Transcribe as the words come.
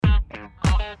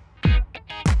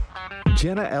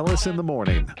Jenna Ellis in the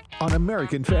morning on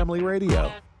American Family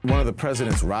Radio. One of the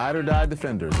president's ride-or-die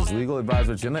defenders is legal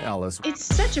advisor Jenna Ellis. It's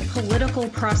such a political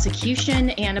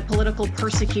prosecution and a political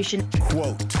persecution.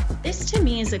 Quote, "This to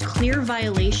me is a clear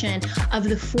violation of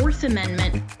the Fourth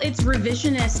Amendment. It's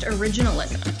revisionist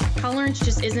originalism. Tolerance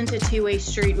just isn't a two-way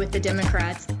street with the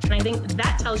Democrats." And I think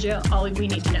that tells you all we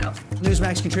need to know.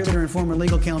 Newsmax contributor and former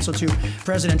legal counsel to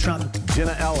President Trump.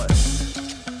 Jenna Ellis.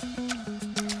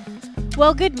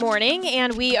 Well, good morning,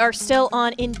 and we are still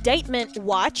on indictment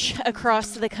watch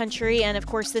across the country. And of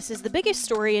course, this is the biggest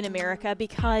story in America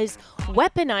because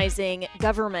weaponizing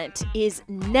government is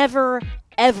never,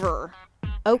 ever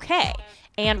okay.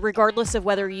 And regardless of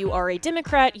whether you are a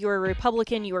Democrat, you're a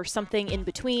Republican, you are something in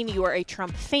between, you are a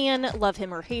Trump fan, love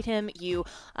him or hate him, you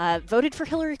voted for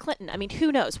Hillary Clinton. I mean,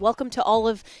 who knows? Welcome to all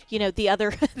of, the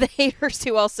other, the haters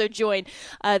who also join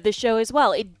the show as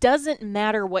well. It doesn't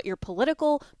matter what your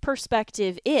political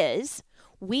perspective is.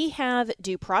 We have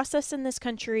due process in this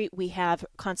country. We have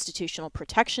constitutional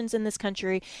protections in this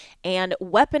country. And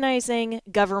weaponizing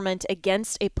government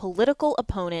against a political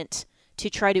opponent to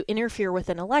try to interfere with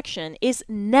an election is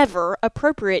never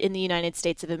appropriate in the United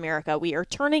States of America. We are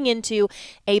turning into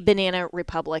a banana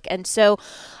republic. And so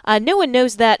no one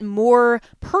knows that more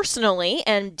personally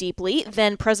and deeply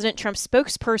than President Trump's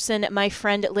spokesperson, my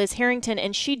friend Liz Harrington,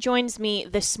 and she joins me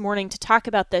this morning to talk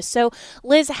about this. So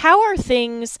Liz, how are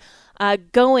things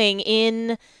going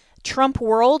in Trump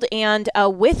world and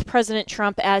with President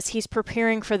Trump as he's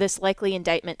preparing for this likely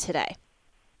indictment today?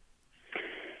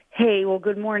 Hey, well,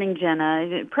 good morning,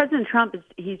 Jenna. President Trump,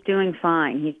 he's doing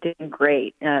fine. He's doing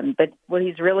great. But what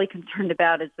he's really concerned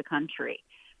about is the country,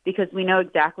 because we know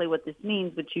exactly what this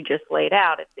means, which you just laid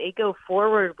out. If they go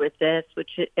forward with this,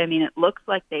 it looks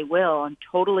like they will, and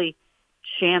totally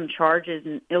sham charges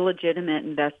and illegitimate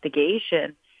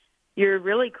investigation, you're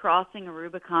really crossing a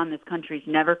Rubicon this country's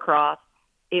never crossed.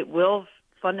 It will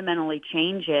fundamentally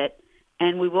change it.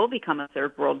 And we will become a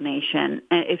third world nation.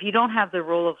 And if you don't have the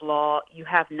rule of law, you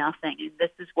have nothing. And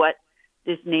this is what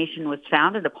this nation was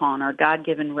founded upon, our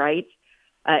God-given rights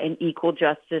and equal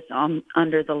justice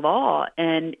under the law.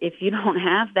 And if you don't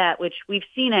have that, which we've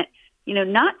seen it,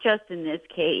 not just in this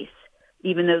case,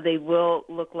 even though they will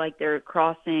look like they're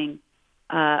crossing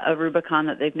a Rubicon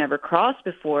that they've never crossed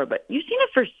before, but you've seen it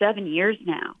for 7 years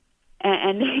now.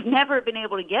 And they've never been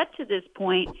able to get to this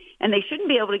point, and they shouldn't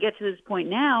be able to get to this point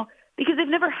now, because they've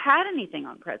never had anything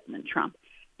on President Trump.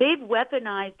 They've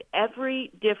weaponized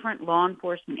every different law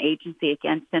enforcement agency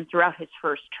against him throughout his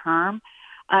first term.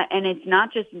 And it's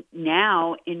not just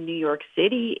now in New York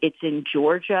City. It's in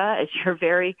Georgia, as you're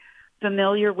very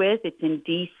familiar with. It's in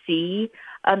D.C.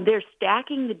 They're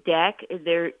stacking the deck.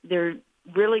 They're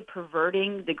really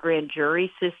perverting the grand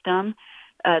jury system.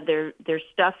 They're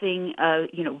stuffing,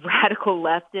 radical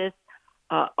leftists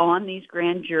on these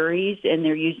grand juries, and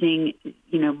they're using,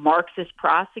 Marxist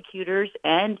prosecutors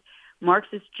and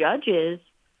Marxist judges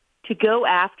to go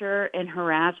after and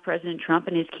harass President Trump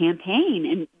and his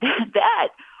campaign. And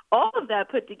all of that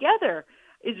put together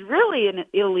is really an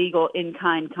illegal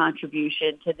in-kind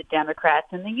contribution to the Democrats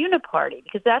and the Uniparty,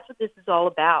 because that's what this is all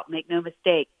about. Make no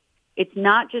mistake. It's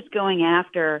not just going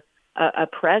after a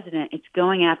president. It's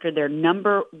going after their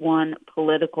number one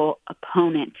political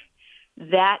opponent.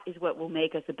 That is what will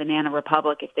make us a banana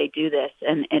republic if they do this,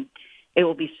 and it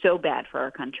will be so bad for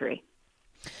our country.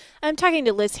 I'm talking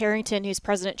to Liz Harrington, who's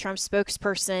President Trump's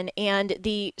spokesperson, and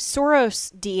the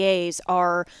Soros DAs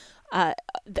are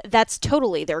that's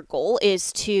totally their goal,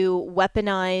 is to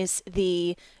weaponize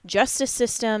the justice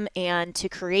system and to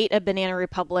create a banana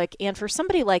republic. And for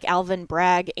somebody like Alvin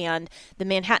Bragg and the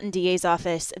Manhattan DA's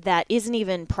office that isn't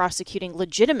even prosecuting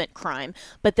legitimate crime,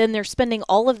 but then they're spending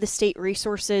all of the state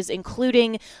resources,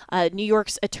 including New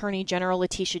York's Attorney General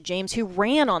Letitia James, who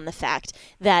ran on the fact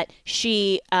that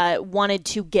she wanted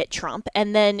to get Trump.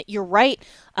 And then you're right,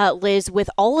 Liz, with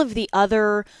all of the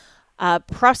other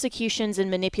prosecutions and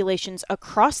manipulations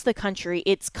across the country,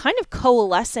 it's kind of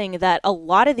coalescing that a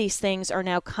lot of these things are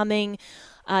now coming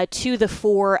to the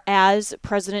fore as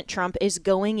President Trump is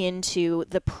going into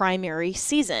the primary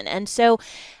season. And so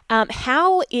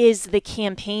how is the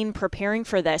campaign preparing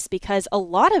for this? Because a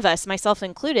lot of us, myself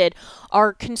included,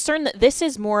 are concerned that this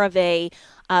is more of a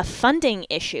funding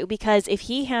issue, because if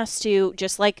he has to,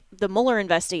 just like the Mueller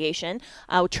investigation,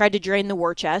 tried to drain the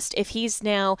war chest, if he's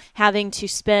now having to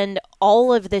spend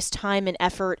all of this time and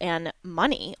effort and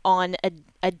money on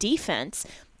a defense,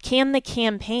 can the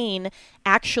campaign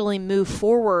actually move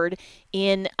forward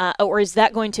in, or is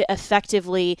that going to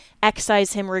effectively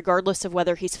excise him regardless of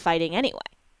whether he's fighting anyway?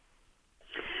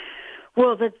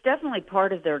 Well, that's definitely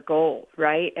part of their goal,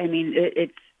 right? I mean,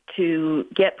 it's to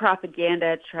get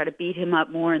propaganda, to try to beat him up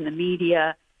more in the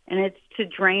media, and it's to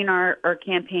drain our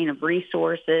campaign of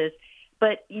resources.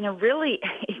 But, really,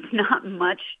 it's not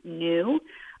much new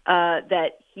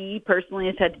that he personally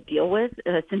has had to deal with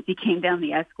since he came down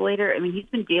the escalator. I mean, he's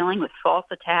been dealing with false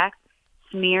attacks,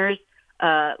 smears,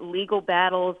 legal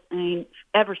battles,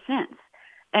 ever since.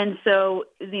 And so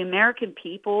the American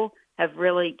people have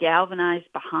really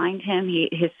galvanized behind him.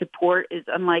 His support is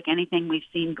unlike anything we've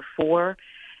seen before.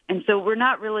 And so we're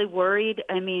not really worried.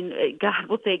 I mean, God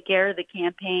will take care of the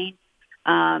campaign.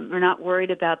 We're not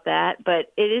worried about that.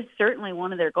 But it is certainly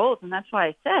one of their goals. And that's why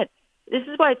I said, this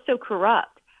is why it's so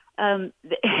corrupt.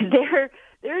 They're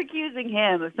accusing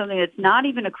him of something that's not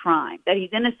even a crime, that he's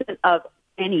innocent of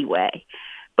anyway.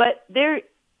 But they're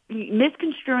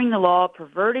misconstruing the law,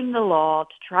 perverting the law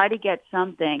to try to get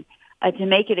something to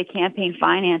make it a campaign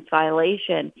finance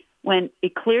violation when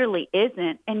it clearly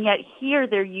isn't. And yet here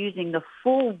they're using the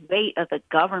full weight of the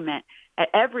government at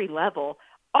every level,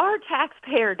 our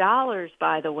taxpayer dollars,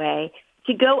 by the way,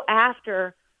 to go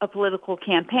after a political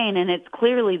campaign. And it's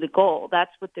clearly the goal.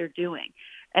 That's what they're doing.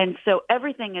 And so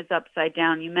everything is upside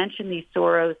down. You mentioned these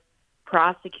Soros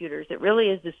prosecutors. It really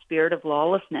is the spirit of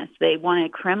lawlessness. They want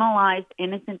to criminalize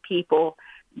innocent people,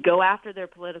 go after their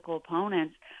political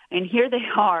opponents. And here they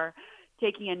are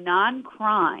taking a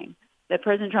non-crime that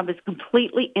President Trump is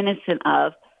completely innocent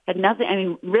of, had nothing. I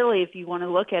mean, really, if you want to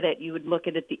look at it, you would look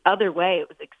at it the other way. It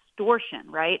was extortion,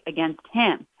 right, against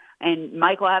him. And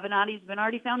Michael Avenatti's been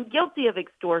already found guilty of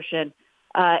extortion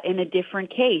in a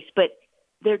different case. But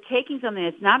they're taking something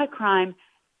that's not a crime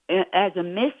as a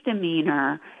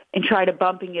misdemeanor and try to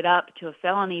bumping it up to a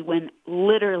felony when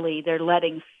literally they're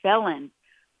letting felons,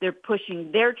 they're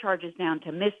pushing their charges down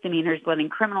to misdemeanors, letting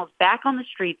criminals back on the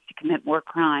streets to commit more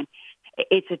crime.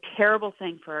 It's a terrible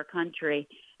thing for our country.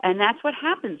 And that's what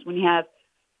happens when you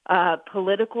have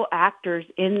political actors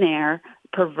in there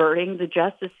perverting the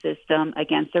justice system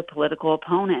against their political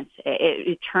opponents.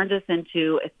 It turns us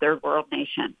into a third world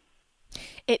nation.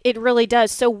 It really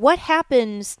does. So what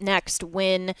happens next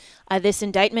when this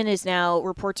indictment is now,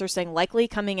 reports are saying, likely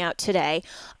coming out today,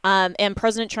 and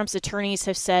President Trump's attorneys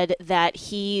have said that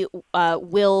he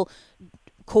will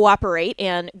cooperate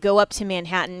and go up to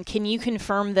Manhattan? Can you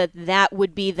confirm that that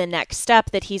would be the next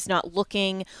step, that he's not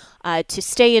looking to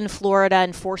stay in Florida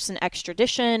and force an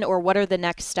extradition, or what are the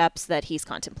next steps that he's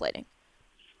contemplating?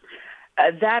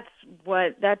 That's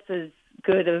as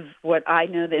good of what I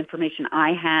know, the information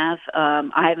I have.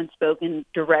 I haven't spoken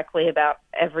directly about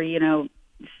every,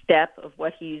 step of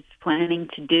what he's planning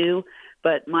to do,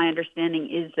 but my understanding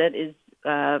is that is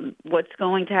what's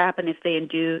going to happen if they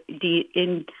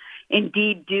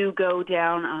indeed do go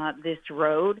down this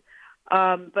road.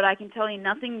 But I can tell you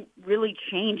nothing really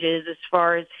changes as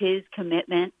far as his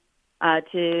commitment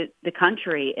to the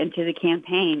country and to the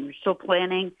campaign. We're still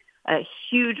planning a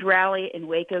huge rally in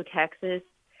Waco, Texas,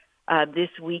 this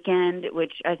weekend,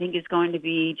 which I think is going to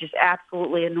be just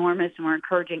absolutely enormous. And we're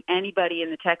encouraging anybody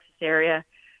in the Texas area,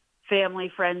 family,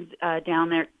 friends down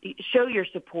there, show your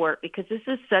support, because this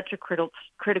is such a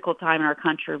critical time in our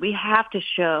country. We have to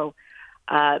show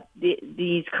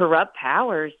these corrupt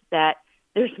powers that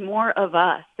there's more of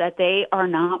us, that they are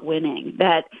not winning,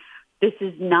 that this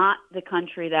is not the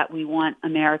country that we want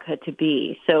America to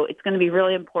be. So it's going to be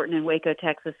really important in Waco,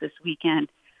 Texas this weekend.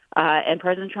 And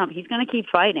President Trump, he's going to keep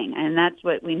fighting, and that's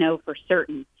what we know for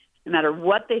certain. No matter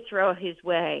what they throw his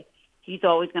way, he's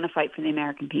always going to fight for the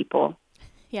American people.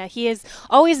 Yeah, he has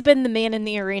always been the man in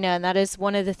the arena, and that is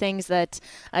one of the things that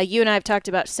you and I have talked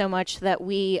about so much, that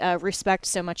we respect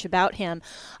so much about him.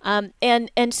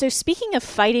 And so speaking of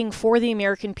fighting for the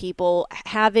American people,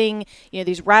 having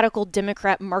these radical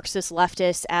Democrat Marxist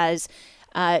leftists as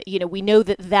we know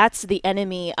that that's the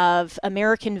enemy of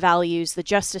American values, the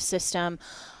justice system.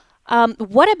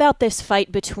 What about this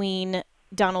fight between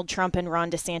Donald Trump and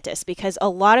Ron DeSantis? Because a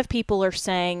lot of people are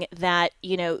saying that,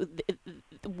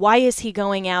 why is he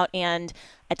going out and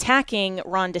attacking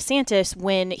Ron DeSantis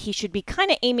when he should be kind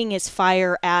of aiming his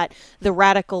fire at the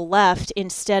radical left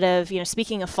instead of,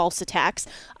 speaking of false attacks,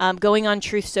 going on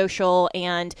Truth Social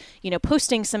and,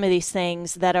 posting some of these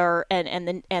things that are, and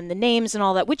the names and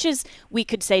all that, which is, we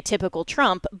could say, typical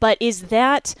Trump. But is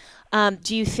that,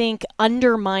 do you think,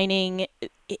 undermining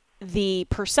the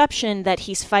perception that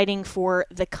he's fighting for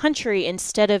the country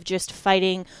instead of just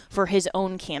fighting for his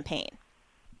own campaign?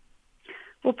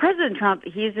 Well, President Trump,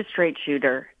 he's a straight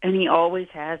shooter, and he always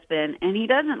has been, and he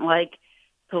doesn't like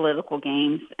political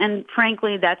games. And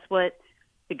frankly, that's what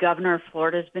the governor of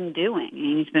Florida has been doing. I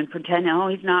mean, he's been pretending,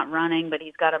 he's not running, but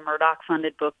he's got a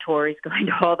Murdoch-funded book tour. He's going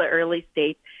to all the early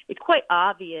states. It's quite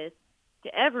obvious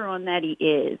to everyone that he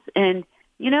is. And,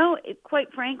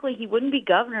 quite frankly, he wouldn't be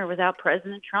governor without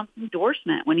President Trump's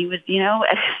endorsement when he was,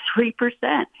 at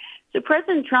 3%. So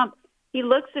President Trump, he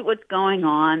looks at what's going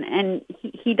on, and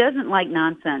he doesn't like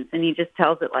nonsense, and he just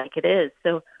tells it like it is.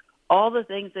 So all the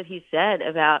things that he said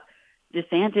about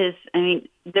DeSantis,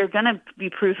 they're going to be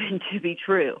proven to be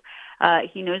true.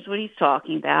 He knows what he's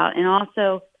talking about. And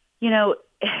also, DeSantis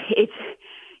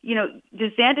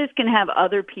can have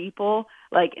other people,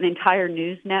 like an entire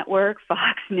news network,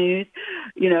 Fox News,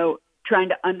 trying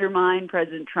to undermine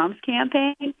President Trump's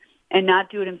campaign and not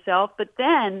do it himself. But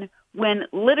then when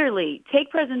literally take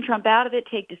President Trump out of it,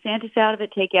 take DeSantis out of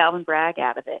it, take Alvin Bragg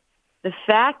out of it, the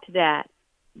fact that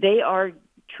they are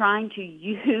trying to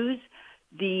use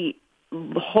the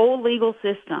whole legal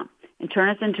system and turn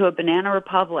us into a banana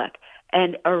republic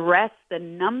and arrest the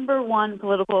number one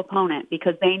political opponent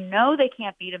because they know they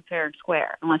can't beat him fair and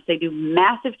square unless they do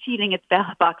massive cheating at the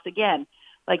ballot box again,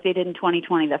 like they did in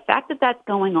 2020. The fact that that's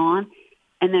going on,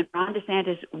 and then Ron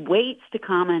DeSantis waits to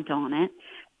comment on it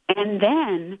and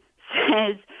then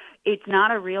says it's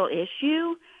not a real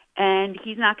issue and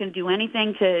he's not going to do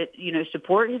anything to,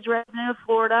 support his resident of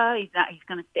Florida. He's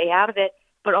going to stay out of it,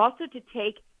 but also to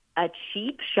take a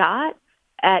cheap shot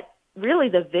at really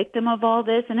the victim of all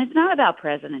this. And it's not about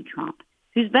President Trump,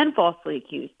 who's been falsely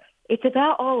accused. It's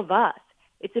about all of us.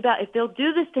 It's about if they'll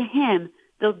do this to him,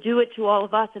 they'll do it to all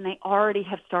of us. And they already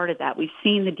have started that. We've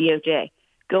seen the DOJ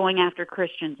going after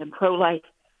Christians and pro-life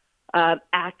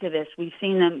activists. We've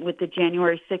seen them with the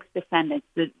January 6th defendants,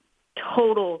 the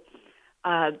total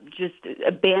just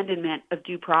abandonment of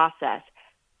due process.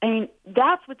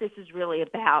 That's what this is really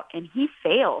about. And he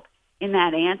failed in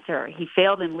that answer. He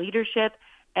failed in leadership,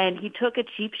 and he took a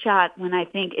cheap shot when I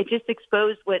think it just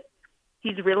exposed what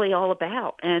he's really all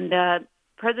about. And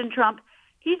President Trump,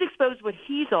 he's exposed what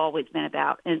he's always been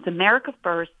about, and it's America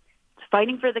first, it's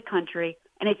fighting for the country,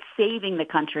 and it's saving the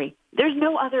country. There's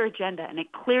no other agenda, and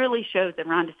it clearly shows that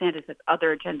Ron DeSantis has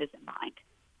other agendas in mind.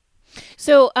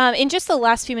 So in just the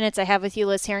last few minutes I have with you,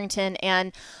 Liz Harrington,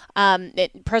 and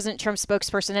President Trump's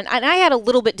spokesperson, and I had a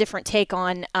little bit different take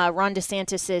on Ron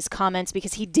DeSantis's comments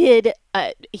because he did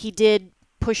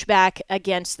push back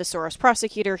against the Soros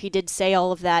prosecutor. He did say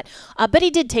all of that, but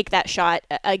he did take that shot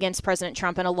against President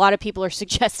Trump, and a lot of people are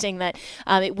suggesting that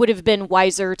it would have been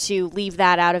wiser to leave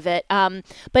that out of it.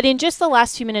 But in just the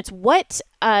last few minutes, what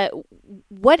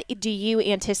do you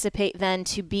anticipate then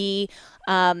to be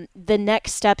the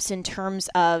next steps in terms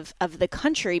of the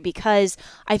country? Because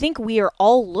I think we are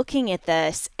all looking at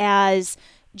this as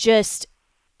just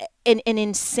an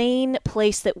insane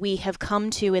place that we have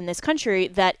come to in this country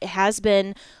that has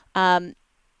been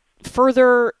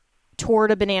further toward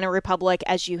a banana republic,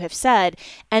 as you have said.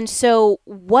 And so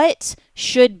what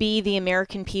should be the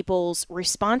American people's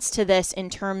response to this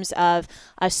in terms of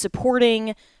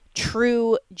supporting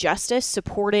true justice,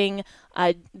 supporting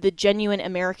the genuine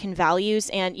American values?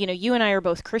 And, you and I are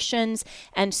both Christians.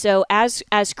 And so as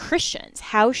Christians,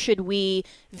 how should we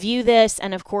view this?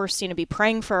 And of course, be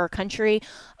praying for our country.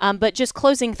 But just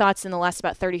closing thoughts in the last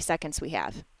about 30 seconds we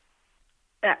have.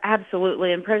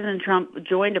 Absolutely. And President Trump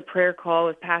joined a prayer call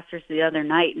with pastors the other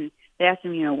night, and they asked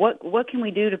him, what can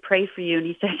we do to pray for you? And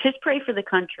he said, just pray for the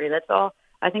country. That's all.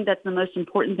 I think that's the most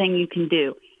important thing you can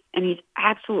do. And he's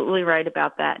absolutely right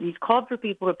about that. And he's called for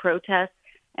people to protest,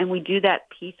 and we do that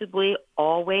peaceably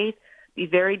always. Be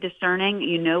very discerning.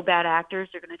 Bad actors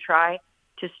are going to try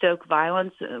to stoke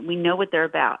violence. We know what they're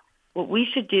about. What we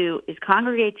should do is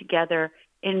congregate together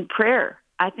in prayer.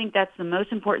 I think that's the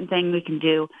most important thing we can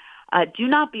do. Do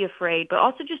not be afraid, but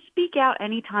also just speak out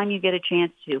anytime you get a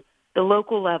chance to, the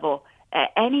local level,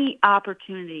 any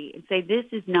opportunity, and say, this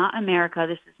is not America.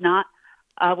 This is not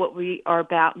what we are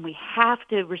about, and we have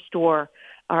to restore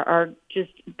our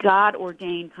just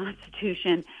God-ordained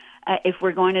Constitution if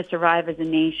we're going to survive as a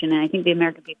nation. And I think the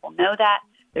American people know that.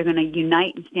 They're going to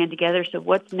unite and stand together. So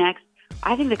what's next?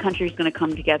 I think the country is going to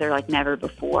come together like never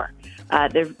before.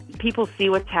 People see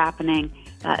what's happening.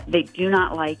 They do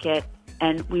not like it.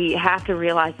 And we have to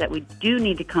realize that we do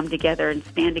need to come together and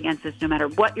stand against this no matter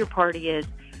what your party is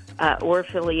or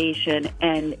affiliation,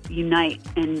 and unite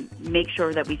and make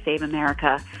sure that we save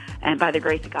America. And by the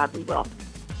grace of God, we will.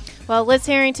 Well, Liz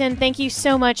Harrington, thank you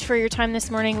so much for your time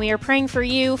this morning. We are praying for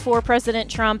you, for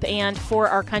President Trump, and for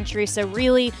our country. So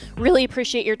really, really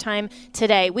appreciate your time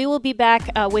today. We will be back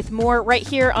with more right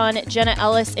here on Jenna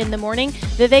Ellis in the Morning.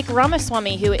 Vivek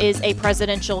Ramaswamy, who is a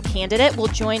presidential candidate, will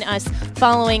join us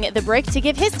following the break to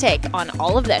give his take on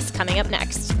all of this, coming up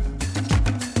next.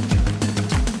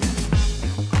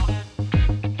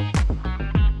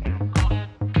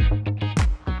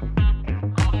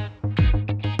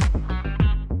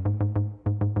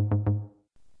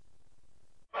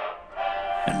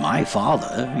 And my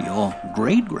father, your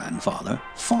great-grandfather,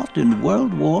 fought in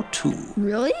World War II.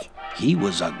 Really? He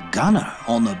was a gunner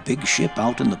on the big ship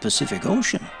out in the Pacific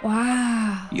Ocean.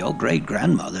 Wow. Your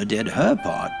great-grandmother did her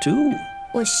part, too.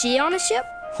 Was she on a ship?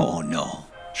 Oh, no.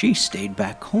 She stayed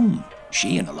back home.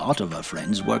 She and a lot of her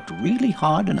friends worked really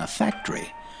hard in a factory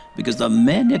because the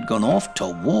men had gone off to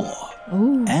war.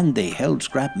 Ooh. And they held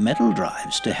scrap metal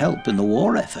drives to help in the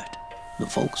war effort. The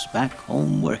folks back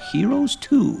home were heroes,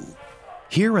 too.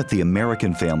 Here at the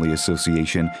American Family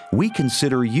Association, we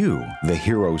consider you the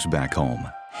heroes back home.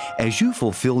 As you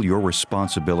fulfill your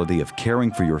responsibility of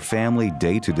caring for your family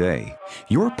day to day,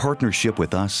 your partnership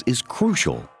with us is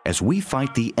crucial as we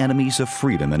fight the enemies of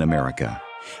freedom in America.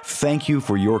 Thank you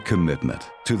for your commitment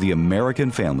to the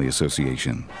American Family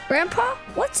Association. Grandpa,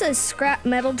 what's a scrap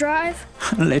metal drive?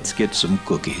 Let's get some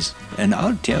cookies, and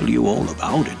I'll tell you all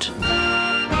about it.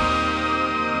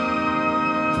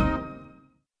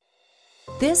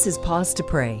 This is Pause to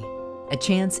Pray, a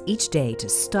chance each day to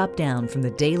stop down from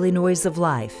the daily noise of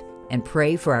life and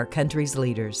pray for our country's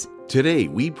leaders. Today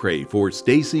we pray for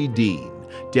Stacy Dean,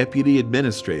 Deputy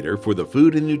Administrator for the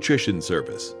Food and Nutrition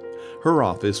Service. Her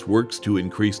office works to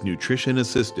increase nutrition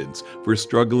assistance for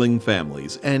struggling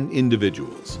families and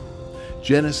individuals.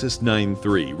 Genesis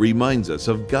 9:3 reminds us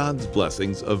of God's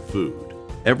blessings of food.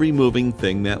 Every moving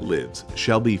thing that lives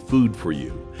shall be food for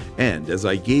you. And as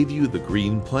I gave you the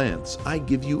green plants, I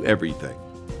give you everything.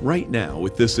 Right now,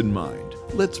 with this in mind,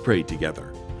 let's pray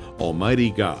together. Almighty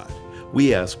God,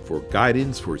 we ask for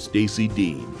guidance for Stacy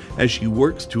Dean as she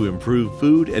works to improve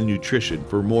food and nutrition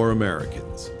for more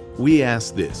Americans. We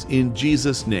ask this in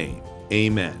Jesus' name.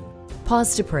 Amen.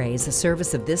 Pause to Pray is a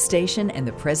service of this station and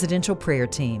the Presidential Prayer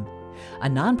Team, a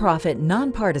nonprofit,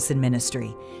 nonpartisan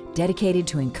ministry dedicated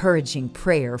to encouraging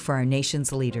prayer for our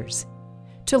nation's leaders.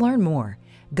 To learn more,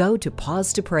 go to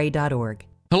pausetopray.org.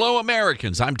 Hello,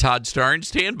 Americans. I'm Todd Starnes.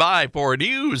 Stand by for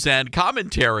news and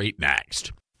commentary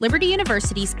next. Liberty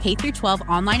University's K-12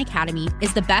 online academy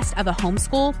is the best of a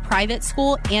homeschool, private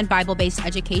school, and Bible-based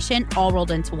education all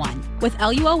rolled into one. With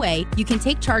LUOA, you can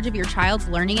take charge of your child's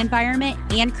learning environment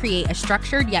and create a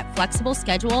structured yet flexible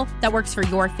schedule that works for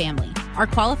your family. Our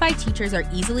qualified teachers are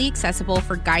easily accessible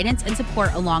for guidance and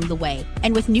support along the way.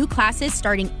 And with new classes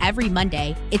starting every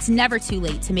Monday, it's never too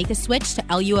late to make a switch to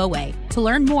LUOA. To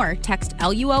learn more, text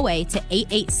LUOA to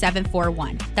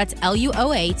 88741. That's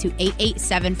LUOA to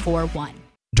 88741.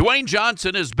 Dwayne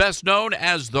Johnson is best known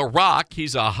as The Rock.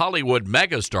 He's a Hollywood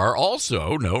megastar,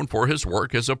 also known for his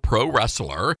work as a pro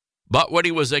wrestler. But when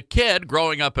he was a kid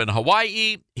growing up in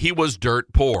Hawaii, he was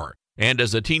dirt poor. And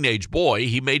as a teenage boy,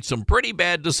 he made some pretty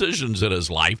bad decisions in his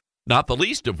life, not the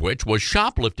least of which was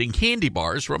shoplifting candy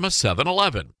bars from a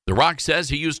 7-Eleven. The Rock says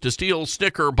he used to steal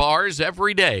Snicker bars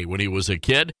every day when he was a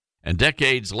kid, and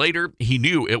decades later, he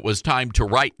knew it was time to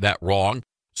right that wrong.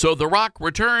 So The Rock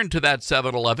returned to that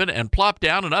 7-Eleven and plopped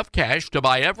down enough cash to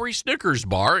buy every Snickers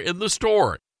bar in the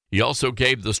store. He also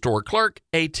gave the store clerk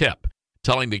a tip,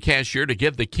 telling the cashier to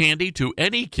give the candy to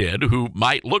any kid who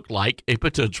might look like a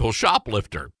potential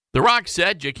shoplifter. The Rock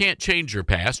said you can't change your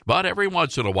past, but every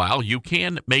once in a while you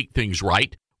can make things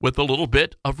right with a little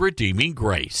bit of redeeming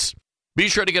grace. Be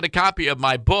sure to get a copy of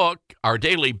my book, Our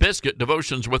Daily Biscuit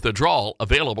Devotions with a Drawl,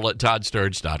 available at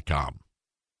toddstarnes.com.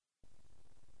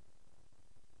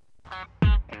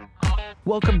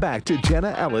 Welcome back to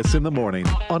Jenna Ellis in the Morning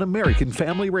on American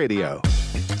Family Radio.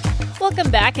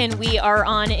 Welcome back, and we are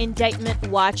on indictment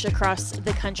watch across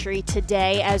the country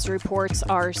today as reports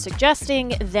are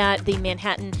suggesting that the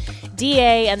Manhattan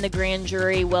DA and the grand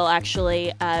jury will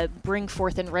actually bring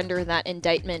forth and render that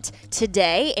indictment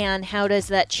today. And how does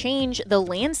that change the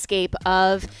landscape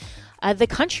of the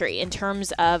country in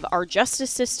terms of our justice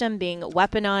system being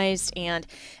weaponized and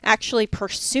actually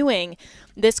pursuing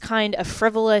this kind of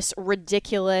frivolous,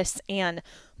 ridiculous, and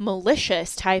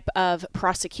malicious type of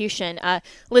prosecution.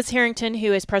 Liz Harrington,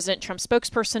 who is President Trump's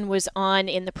spokesperson, was on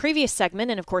in the previous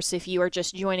segment. And of course, if you are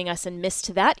just joining us and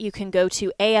missed that, you can go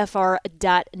to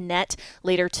afr.net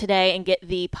later today and get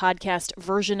the podcast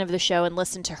version of the show and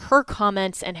listen to her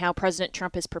comments and how President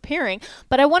Trump is preparing.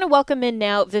 But I want to welcome in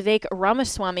now Vivek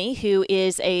Ramaswamy, who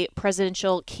is a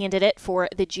presidential candidate for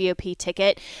the GOP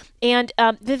ticket. And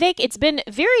Vivek, it's been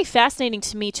very fascinating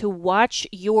to me to watch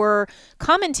your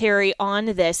commentary on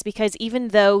this, because even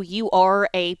though you are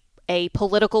a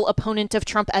political opponent of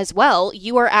Trump as well,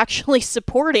 you are actually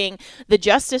supporting the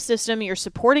justice system. You're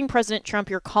supporting President Trump.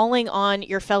 You're calling on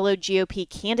your fellow GOP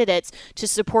candidates to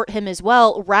support him as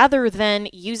well, rather than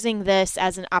using this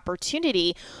as an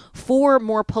opportunity for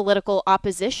more political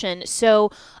opposition. So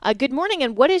good morning,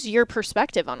 and what is your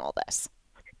perspective on all this?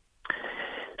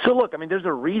 So look, I mean, there's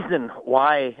a reason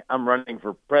why I'm running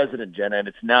for president, Jenna, and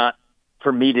it's not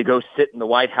for me to go sit in the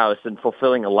White House and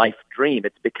fulfilling a life dream.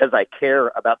 It's because I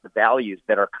care about the values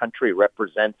that our country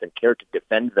represents and care to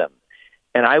defend them.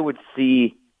 And I would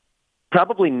see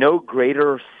probably no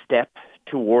greater step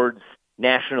towards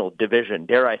national division,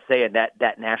 dare I say, and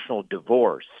that national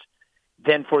divorce,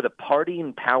 than for the party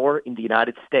in power in the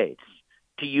United States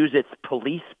to use its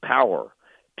police power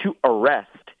to arrest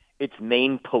its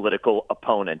main political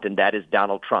opponent, and that is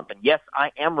Donald Trump. And yes,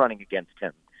 I am running against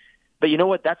him. But you know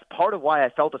what? That's part of why I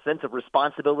felt a sense of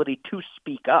responsibility to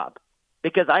speak up,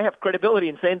 because I have credibility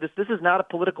in saying this is not a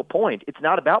political point. It's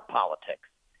not about politics.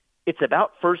 It's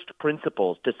about first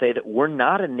principles to say that we're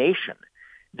not a nation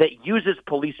that uses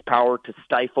police power to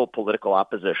stifle political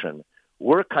opposition.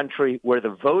 We're a country where the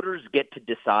voters get to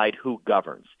decide who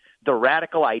governs, the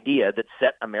radical idea that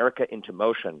set America into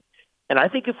motion. And I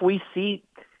think if we see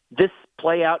this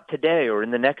play out today or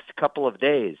in the next couple of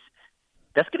days,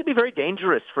 that's going to be very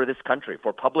dangerous for this country,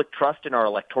 for public trust in our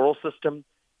electoral system,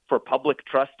 for public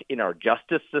trust in our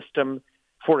justice system,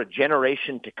 for a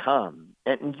generation to come.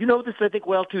 And you know this, I think,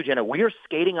 well, too, Jenna. We are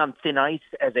skating on thin ice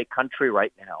as a country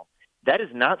right now. That is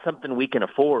not something we can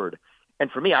afford.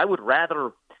 And for me, I would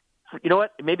rather, you know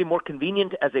what, it may be more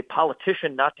convenient as a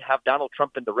politician not to have Donald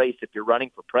Trump in the race if you're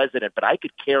running for president, but I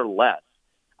could care less.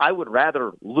 I would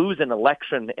rather lose an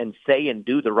election and say and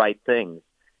do the right things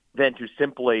than to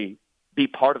simply be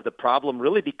part of the problem,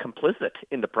 really be complicit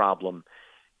in the problem,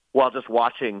 while just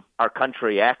watching our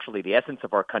country, actually the essence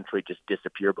of our country, just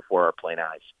disappear before our plain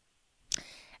eyes.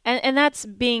 And that's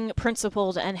being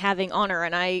principled and having honor,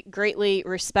 and I greatly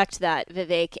respect that,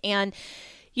 Vivek. And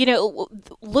you know,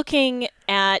 looking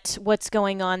at what's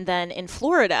going on then in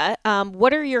Florida,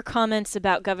 what are your comments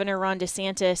about Governor Ron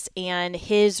DeSantis and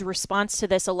his response to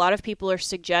this? A lot of people are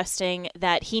suggesting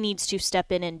that he needs to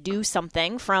step in and do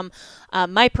something. From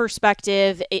my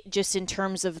perspective, just in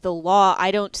terms of the law,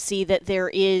 I don't see that there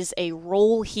is a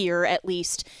role here, at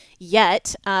least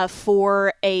yet,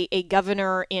 for a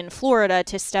governor in Florida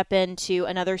to step into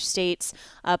another state's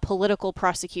political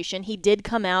prosecution. He did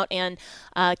come out and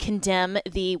condemn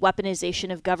the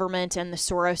weaponization of government and the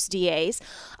Soros DAs.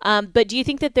 But do you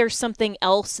think that there's something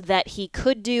else that he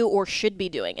could do or should be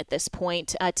doing at this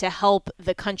point to help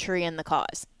the country and the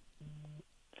cause?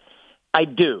 I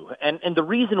do. And the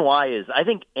reason why is I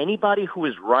think anybody who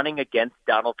is running against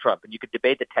Donald Trump, and you could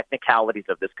debate the technicalities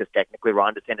of this because technically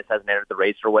Ron DeSantis hasn't entered the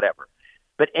race or whatever,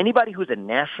 but anybody who's a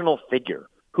national figure,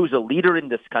 who's a leader in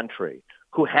this country,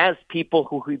 who has people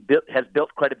who he has built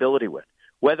credibility with,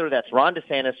 whether that's Ron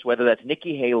DeSantis, whether that's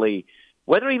Nikki Haley,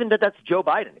 whether even that's Joe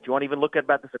Biden, if you want to even look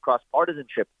about this across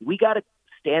partisanship, we got to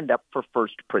stand up for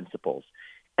first principles.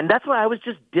 And that's why I was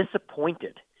just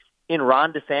disappointed in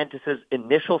Ron DeSantis'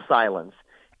 initial silence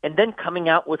and then coming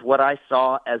out with what I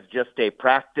saw as just a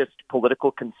practiced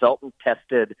political consultant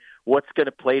tested what's going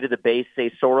to play to the base,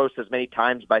 say Soros as many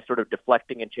times by sort of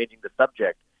deflecting and changing the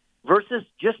subject, versus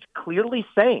just clearly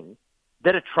saying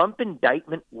that a Trump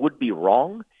indictment would be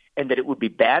wrong and that it would be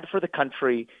bad for the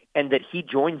country, and that he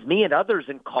joins me and others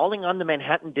in calling on the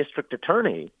Manhattan District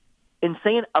Attorney in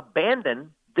saying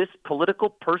abandon this political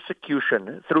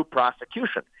persecution through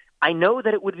prosecution. I know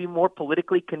that it would be more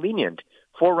politically convenient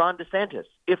for Ron DeSantis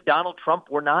if Donald Trump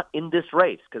were not in this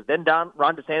race, because then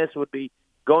Ron DeSantis would be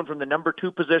going from the number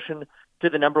 2 position to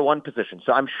the number 1 position.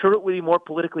 So I'm sure it would be more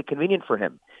politically convenient for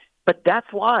him. But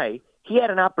that's why he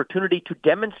had an opportunity to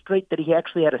demonstrate that he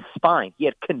actually had a spine. He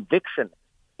had conviction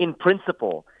in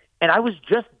principle. And I was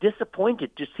just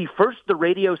disappointed to see first the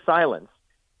radio silence,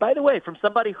 by the way, from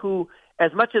somebody who,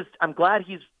 as much as I'm glad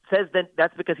he says that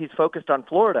that's because he's focused on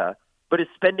Florida, but is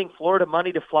spending Florida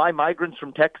money to fly migrants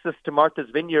from Texas to Martha's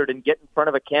Vineyard and get in front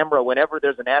of a camera whenever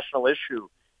there's a national issue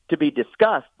to be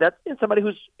discussed. That's somebody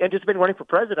who's anticipating running for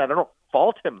president. I don't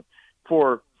fault him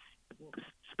for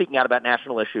speaking out about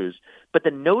national issues, but the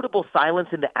notable silence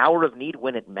in the hour of need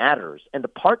when it matters. And the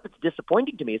part that's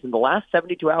disappointing to me is in the last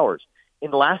 72 hours, in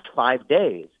the last 5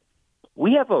 days,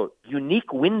 we have a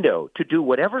unique window to do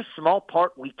whatever small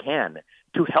part we can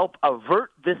to help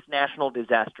avert this national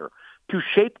disaster, to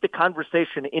shape the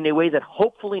conversation in a way that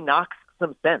hopefully knocks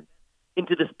some sense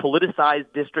into this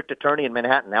politicized district attorney in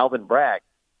Manhattan, Alvin Bragg,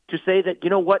 to say that, you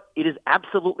know what, it is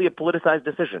absolutely a politicized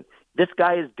decision. This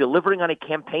guy is delivering on a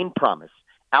campaign promise.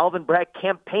 Alvin Bragg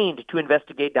campaigned to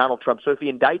investigate Donald Trump, so if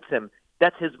he indicts him,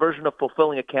 that's his version of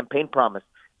fulfilling a campaign promise.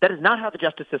 That is not how the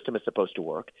justice system is supposed to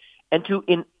work. And to,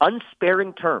 in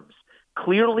unsparing terms,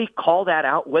 clearly call that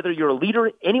out, whether you're a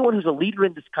leader, anyone who's a leader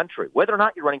in this country, whether or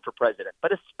not you're running for president,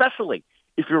 but especially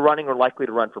if you're running or likely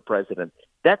to run for president.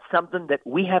 That's something that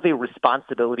we have a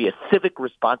responsibility, a civic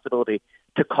responsibility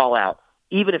to call out,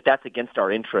 even if that's against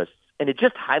our interests. And it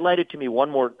just highlighted to me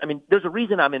there's a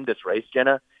reason I'm in this race,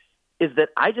 Jenna, is that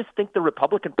I just think the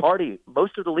Republican Party,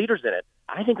 most of the leaders in it,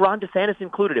 I think Ron DeSantis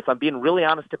included, if I'm being really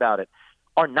honest about it,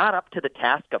 are not up to the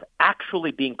task of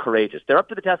actually being courageous. They're up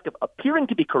to the task of appearing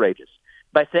to be courageous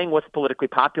by saying what's politically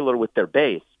popular with their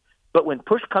base. But when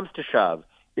push comes to shove,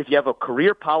 if you have a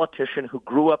career politician who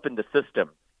grew up in the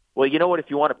system, well, you know what? If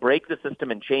you want to break the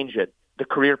system and change it, the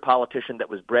career politician that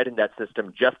was bred in that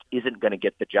system just isn't going to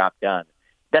get the job done.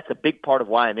 That's a big part of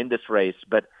why I'm in this race,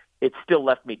 but it still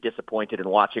left me disappointed in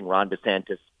watching Ron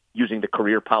DeSantis using the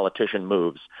career politician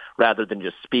moves rather than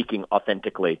just speaking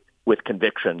authentically with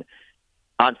conviction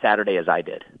on Saturday as I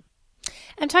did.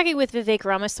 I'm talking with Vivek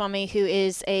Ramaswamy, who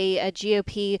is a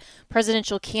GOP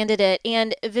presidential candidate.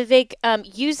 And Vivek,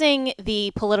 using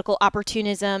the political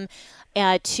opportunism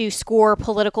to score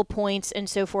political points and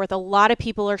so forth, a lot of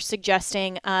people are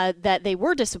suggesting that they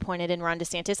were disappointed in Ron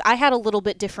DeSantis. I had a little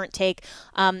bit different take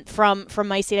from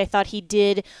my seat. I thought he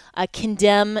did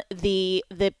condemn the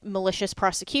malicious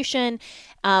prosecution,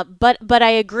 but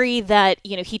I agree that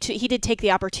he did take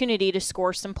the opportunity to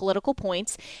score some political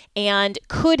points and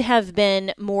could have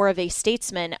been more of a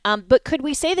statesman. But could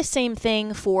we say the same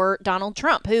thing for Donald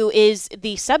Trump, who is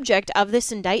the subject of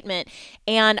this indictment?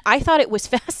 And I thought it was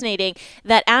fascinating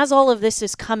that as all of this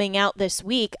is coming out this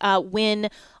week, when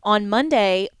on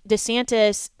Monday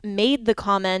DeSantis made the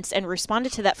comments and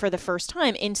responded to that for the first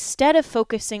time, instead of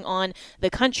focusing on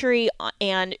the country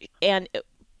and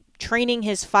training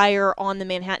his fire on the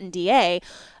Manhattan DA,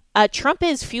 Trump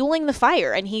is fueling the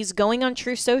fire, and he's going on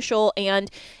Truth Social,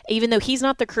 and even though he's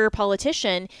not the career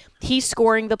politician, he's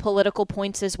scoring the political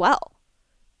points as well.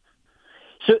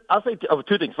 So I'll say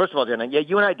two things. First of all, Jenna,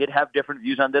 you and I did have different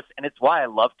views on this, and it's why I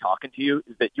love talking to you,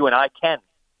 is that you and I can,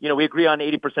 we agree on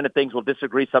 80% of things. We'll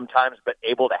disagree sometimes, but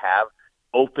able to have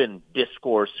open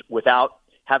discourse without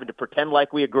having to pretend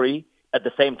like we agree, at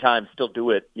the same time still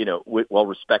do it, while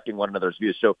respecting one another's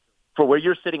views. So for where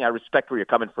you're sitting, I respect where you're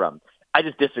coming from. I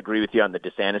just disagree with you on the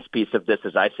DeSantis piece of this,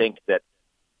 as I think that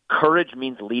courage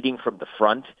means leading from the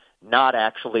front, not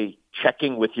actually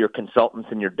checking with your consultants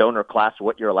and your donor class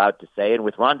what you're allowed to say. And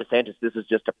with Ron DeSantis, this is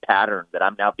just a pattern that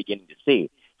I'm now beginning to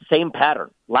see. Same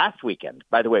pattern last weekend,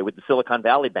 by the way, with the Silicon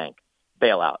Valley Bank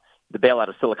bailout, the bailout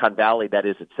of Silicon Valley, that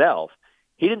is itself.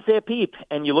 He didn't say a peep.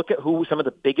 And you look at who some of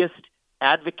the biggest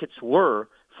advocates were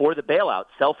for the bailout,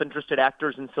 self-interested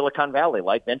actors in Silicon Valley,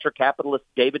 like venture capitalist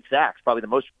David Sachs, probably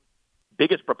the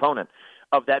biggest proponent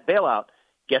of that bailout.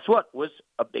 Guess what? Was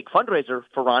a big fundraiser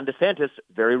for Ron DeSantis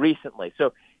very recently.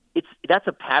 So that's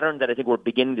a pattern that I think we're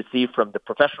beginning to see from the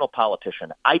professional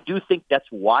politician. I do think that's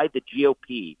why the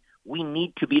GOP, we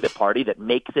need to be the party that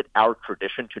makes it our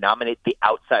tradition to nominate the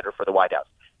outsider for the White House.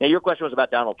 Now, your question was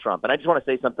about Donald Trump, and I just want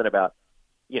to say something about,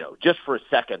 just for a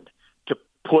second, to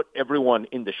put everyone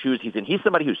in the shoes he's in. He's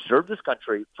somebody who served this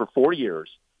country for 4 years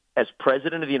as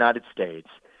president of the United States.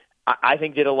 I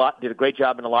think did a great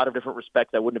job in a lot of different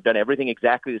respects. I wouldn't have done everything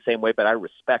exactly the same way, but I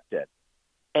respect it.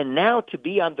 And now to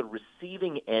be on the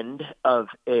receiving end of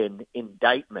an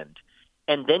indictment,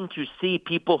 and then to see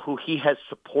people who he has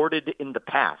supported in the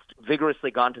past, vigorously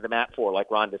gone to the mat for,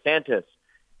 like Ron DeSantis,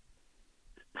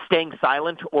 staying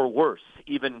silent or worse,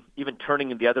 even turning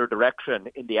in the other direction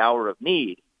in the hour of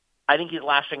need, I think he's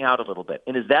lashing out a little bit.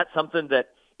 And is that something that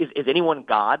is anyone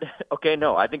God? Okay,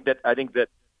 no. I think that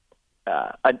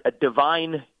a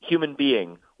divine human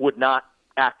being would not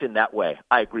act in that way.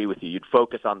 I agree with you. You'd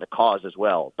focus on the cause as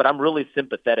well. But I'm really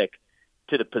sympathetic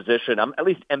to the position. I'm at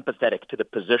least empathetic to the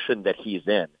position that he's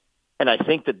in. And I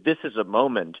think that this is a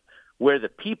moment where the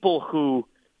people who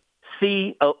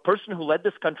see a person who led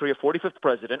this country, a 45th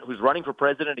president, who's running for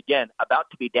president again, about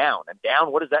to be down. And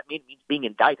down, what does that mean? It means being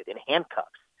indicted in handcuffs.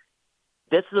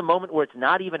 This is a moment where it's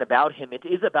not even about him. It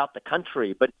is about the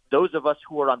country. But those of us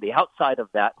who are on the outside of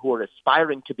that, who are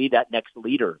aspiring to be that next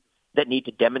leader, that need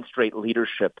to demonstrate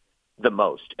leadership the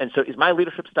most. And so is my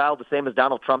leadership style the same as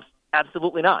Donald Trump's?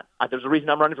 Absolutely not. There's a reason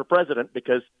I'm running for president,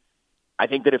 because I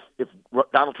think that if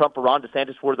Donald Trump or Ron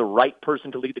DeSantis were the right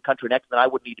person to lead the country next, then I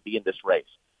would need to be in this race.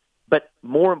 But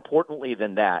more importantly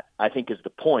than that, I think is the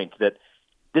point that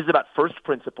this is about first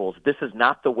principles. This is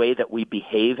not the way that we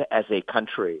behave as a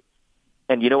country.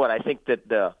 And you know what? I think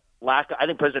that I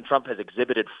think President Trump has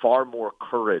exhibited far more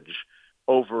courage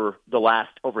over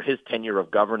his tenure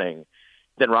of governing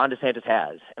than Ron DeSantis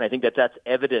has. And I think that that's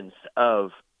evidence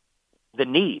of the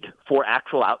need for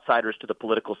actual outsiders to the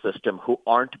political system who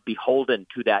aren't beholden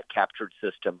to that captured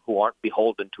system, who aren't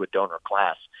beholden to a donor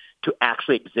class, to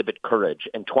actually exhibit courage.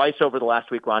 And twice over the last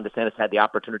week, Ron DeSantis had the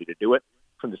opportunity to do it,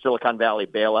 from the Silicon Valley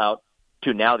bailout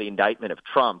to now the indictment of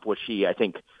Trump, which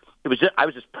I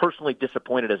was just personally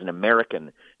disappointed as an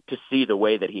American to see the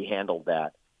way that he handled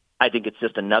that. I think it's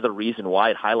just another reason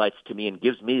why it highlights to me and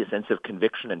gives me a sense of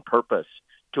conviction and purpose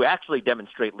to actually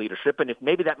demonstrate leadership. And if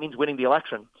maybe that means winning the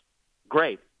election,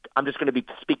 great. I'm just going to be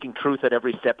speaking truth at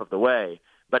every step of the way.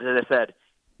 But as I said,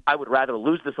 I would rather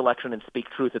lose this election and speak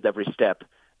truth at every step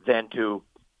than to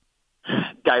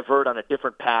divert on a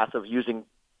different path of using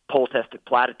poll-tested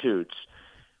platitudes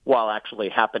while actually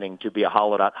happening to be a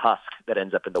hollowed-out husk that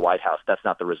ends up in the White House. That's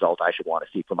not the result I should want to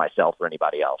see for myself or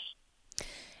anybody else.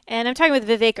 And I'm talking with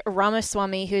Vivek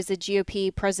Ramaswamy, who is a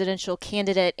GOP presidential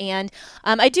candidate. And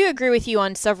I do agree with you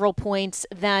on several points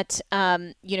that,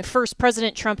 first,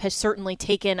 President Trump has certainly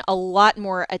taken a lot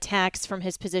more attacks from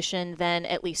his position than,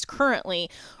 at least currently,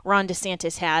 Ron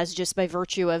DeSantis has, just by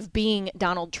virtue of being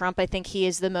Donald Trump. I think he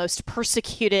is the most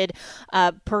persecuted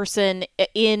person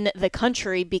in the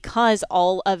country because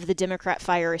all of the Democrat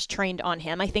fire is trained on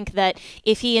him. I think that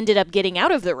if he ended up getting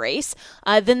out of the race,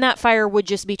 then that fire would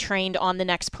just be trained on the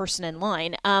next person in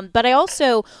line. But I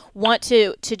also want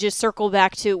to just circle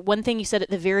back to one thing you said at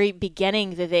the very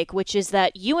beginning, Vivek, which is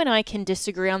that you and I can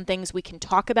disagree on things. We can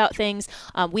talk about things.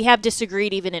 We have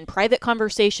disagreed even in private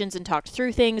conversations and talked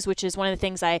through things, which is one of the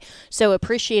things I so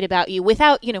appreciate about you,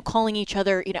 without, calling each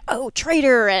other, oh,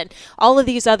 traitor, and all of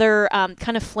these other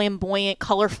kind of flamboyant,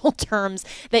 colorful terms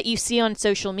that you see on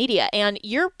social media. And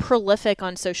you're prolific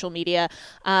on social media.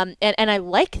 And I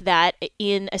like that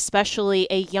in especially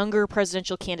a younger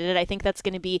presidential candidate. I think that's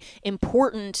going to be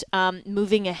important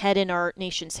moving ahead in our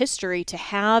nation's history, to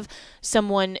have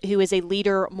someone who is a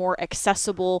leader more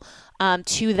accessible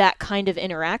to that kind of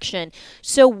interaction.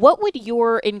 So what would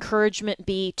your encouragement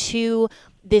be to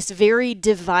this very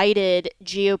divided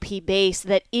GOP base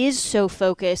that is so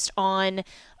focused on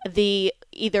the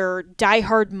either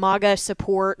diehard MAGA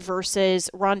support versus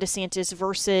Ron DeSantis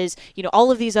versus,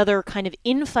 all of these other kind of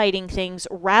infighting things,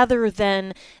 rather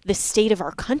than the state of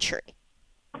our country?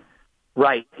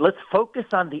 Right. Let's focus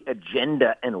on the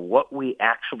agenda and what we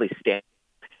actually stand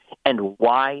and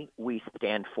why we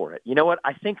stand for it. You know what?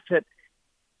 I think that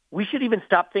we should even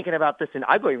stop thinking about this, and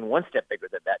I go even one step bigger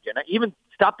than that, Jenna. Even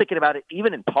stop thinking about it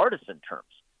even in partisan terms.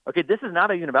 Okay, this is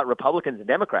not even about Republicans and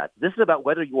Democrats. This is about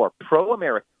whether you are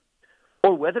pro-American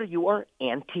or whether you are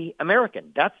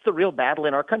anti-American. That's the real battle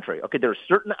in our country. Okay, there are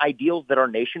certain ideals that our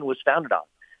nation was founded on,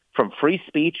 from free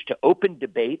speech to open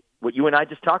debate, what you and I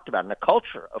just talked about, and a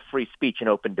culture of free speech and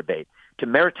open debate, to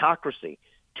meritocracy,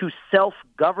 to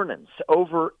self-governance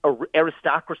over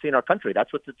aristocracy in our country.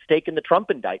 That's what's at stake in the Trump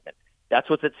indictment. That's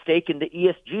what's at stake in the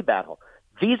ESG battle.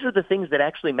 These are the things that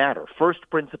actually matter. First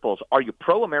principles. Are you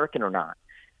pro-American or not?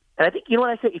 And I think, you know what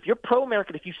I say? If you're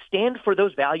pro-American, if you stand for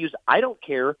those values, I don't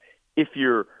care if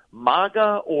you're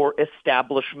MAGA or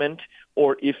establishment,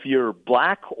 or if you're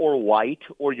black or white,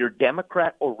 or you're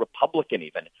Democrat or Republican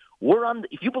even.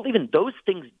 If you believe in those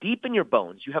things deep in your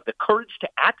bones, you have the courage to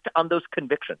act on those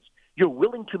convictions, you're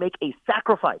willing to make a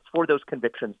sacrifice for those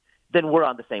convictions, then we're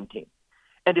on the same team.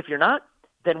 And if you're not,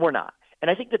 then we're not. And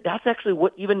I think that that's actually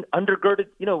what even undergirded,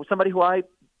 somebody who I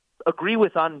agree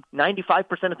with on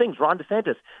 95% of things, Ron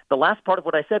DeSantis. The last part of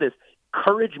what I said is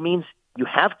courage means you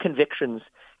have convictions,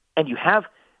 and you have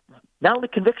not only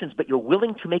convictions, but you're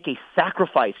willing to make a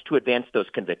sacrifice to advance those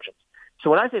convictions. So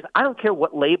what I say is, I don't care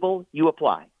what label you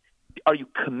apply. Are you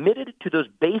committed to those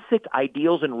basic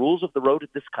ideals and rules of the road of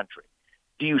this country?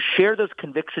 Do you share those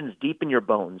convictions deep in your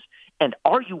bones? And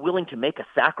are you willing to make a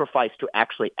sacrifice to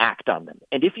actually act on them?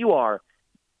 And if you are,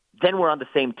 then we're on the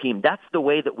same team. That's the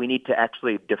way that we need to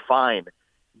actually define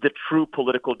the true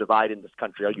political divide in this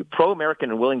country. Are you pro-American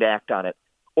and willing to act on it,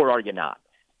 or are you not?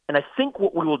 And I think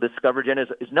what we will discover, Jen, is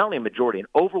not only a majority, an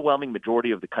overwhelming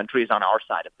majority of the country is on our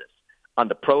side of this, on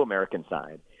the pro-American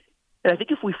side. And I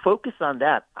think if we focus on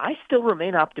that, I still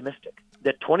remain optimistic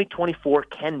that 2024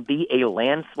 can be a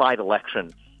landslide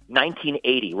election,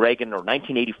 1980 Reagan or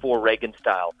 1984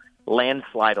 Reagan-style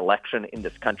landslide election in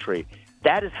this country.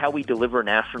 That is how we deliver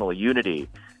national unity,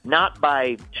 not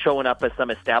by showing up as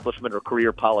some establishment or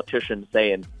career politician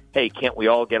saying, hey, can't we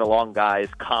all get along, guys,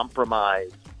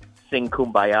 compromise, sing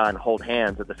Kumbaya, and hold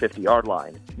hands at the 50-yard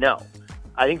line. No.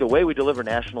 I think the way we deliver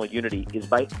national unity is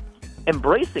by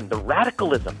embracing the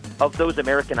radicalism of those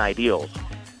American ideals.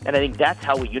 And I think that's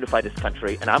how we unify this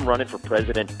country, and I'm running for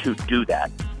president to do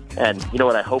that. And you know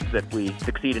what? I hope that we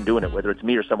succeed in doing it, whether it's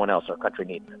me or someone else. Our country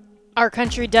needs it. Our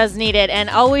country does need it, and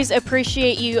always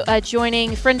appreciate you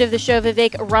joining friend of the show,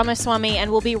 Vivek Ramaswamy, and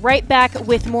we'll be right back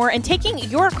with more and taking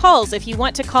your calls if you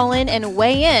want to call in and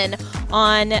weigh in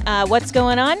on what's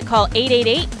going on. Call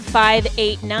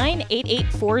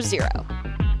 888-589-8840.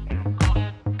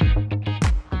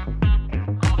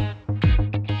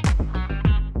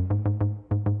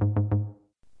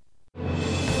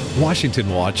 Washington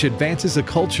Watch advances a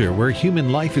culture where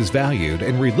human life is valued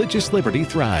and religious liberty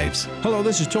thrives. Hello,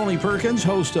 this is Tony Perkins,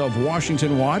 host of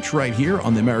Washington Watch, right here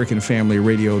on the American Family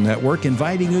Radio Network,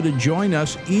 inviting you to join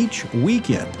us each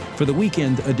weekend for the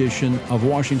weekend edition of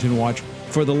Washington Watch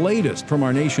for the latest from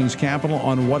our nation's capital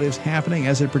on what is happening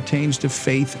as it pertains to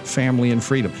faith, family, and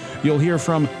freedom. You'll hear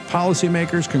from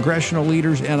policymakers, congressional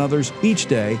leaders, and others each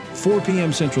day, 4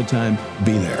 p.m. Central Time.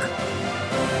 Be there.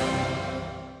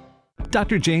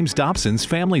 Dr. James Dobson's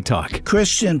Family Talk.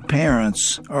 Christian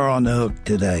parents are on the hook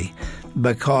today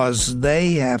because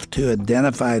they have to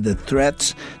identify the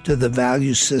threats to the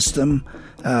value system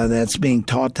that's being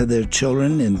taught to their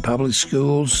children in public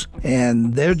schools,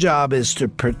 and their job is to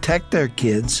protect their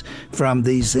kids from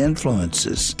these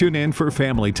influences. Tune in for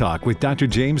Family Talk with Dr.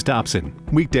 James Dobson,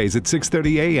 weekdays at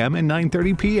 6:30 a.m. and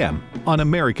 9:30 p.m. on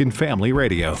American Family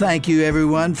Radio. Thank you,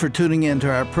 everyone, for tuning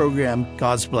into our program.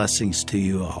 God's blessings to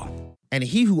you all. And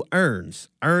he who earns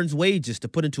wages to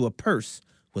put into a purse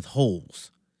with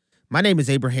holes. My name is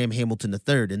Abraham Hamilton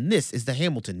III, and this is the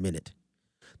Hamilton Minute.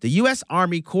 The U.S.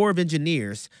 Army Corps of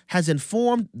Engineers has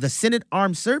informed the Senate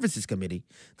Armed Services Committee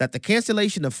that the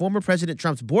cancellation of former President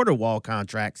Trump's border wall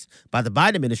contracts by the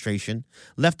Biden administration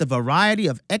left a variety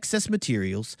of excess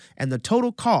materials, and the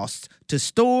total cost to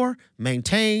store,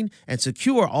 maintain, and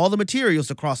secure all the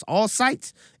materials across all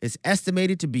sites is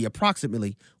estimated to be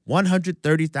approximately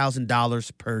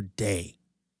 $130,000 per day.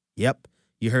 Yep,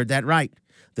 you heard that right.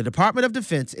 The Department of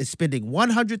Defense is spending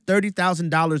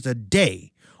 $130,000 a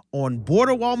day on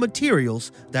border wall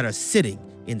materials that are sitting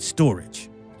in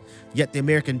storage. Yet the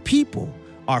American people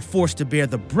are forced to bear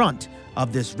the brunt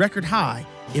of this record-high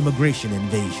immigration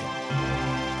invasion.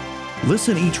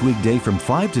 Listen each weekday from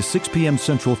 5 to 6 p.m.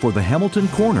 Central for the Hamilton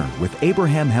Corner with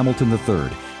Abraham Hamilton III,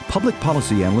 public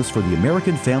policy analyst for the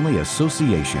American Family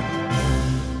Association.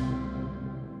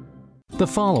 The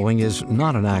following is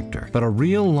not an actor, but a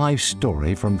real-life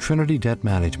story from Trinity Debt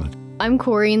Management. I'm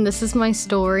Corey, and this is my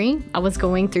story. I was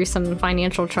going through some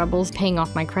financial troubles paying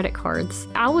off my credit cards.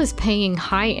 I was paying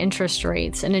high interest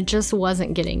rates, and it just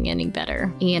wasn't getting any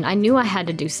better. And I knew I had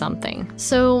to do something.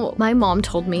 So my mom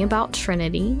told me about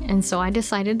Trinity, and so I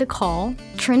decided to call.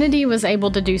 Trinity was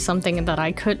able to do something that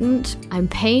I couldn't. I'm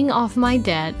paying off my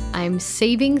debt, I'm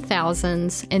saving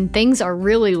thousands, and things are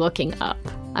really looking up.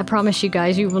 I promise you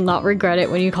guys, you will not regret it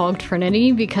when you call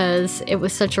Trinity, because it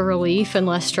was such a relief and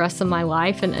less stress in my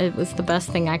life, and it was the best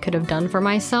thing I could have done for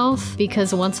myself,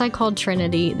 because once I called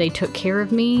Trinity, they took care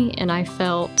of me, and I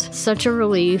felt such a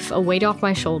relief, a weight off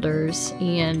my shoulders,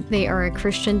 and they are a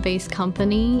Christian-based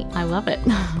company. I love it.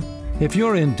 If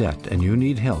you're in debt and you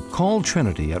need help, call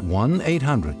Trinity at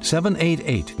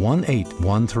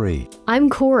 1-800-788-1813. I'm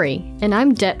Corey, and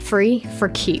I'm debt-free for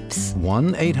keeps.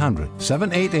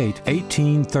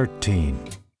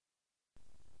 1-800-788-1813.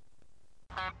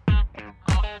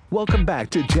 Welcome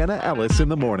back to Jenna Ellis in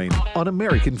the Morning on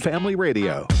American Family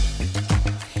Radio.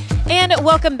 And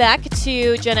welcome back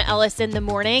to Jenna Ellis in the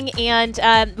Morning. And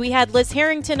we had Liz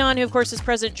Harrington on, who, of course, is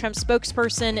President Trump's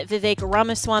spokesperson, Vivek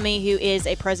Ramaswamy, who is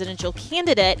a presidential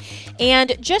candidate.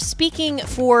 And just speaking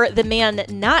for the man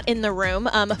not in the room,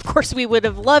 of course, we would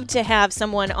have loved to have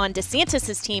someone on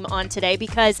DeSantis' team on today,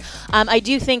 because I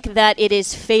do think that it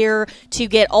is fair to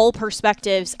get all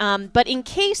perspectives. But in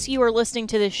case you are listening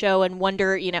to the show and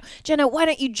wonder, Jenna, why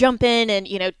don't you jump in and,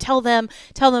 tell them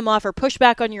off or push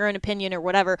back on your own opinion or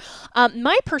whatever.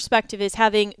 My perspective is,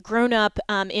 having grown up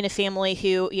in a family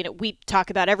who, we talk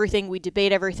about everything, we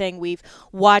debate everything. We've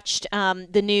watched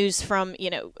the news from,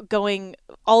 going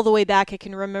all the way back. I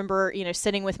can remember,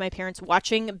 sitting with my parents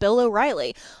watching Bill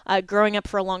O'Reilly growing up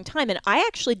for a long time. And I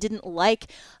actually didn't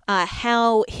like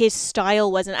how his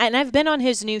style was. And I've been on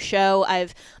his new show.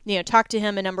 I've, talked to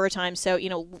him a number of times. So,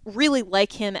 really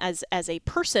like him as a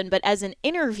person. But as an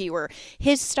interviewer,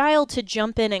 his style to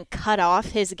jump in and cut off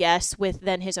his guests with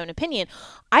then his own opinion,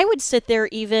 I would sit there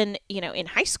even, in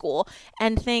high school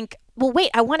and think, well, wait,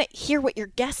 I want to hear what your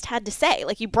guest had to say.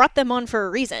 Like, you brought them on for a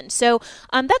reason. So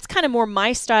that's kind of more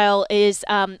my style, is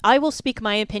I will speak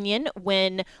my opinion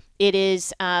when it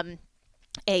is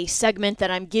a segment that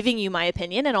I'm giving you my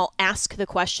opinion, and I'll ask the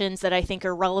questions that I think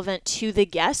are relevant to the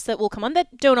guests that will come on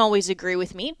that don't always agree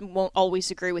with me, won't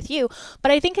always agree with you, but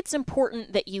I think it's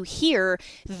important that you hear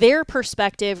their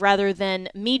perspective rather than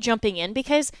me jumping in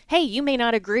because, hey, you may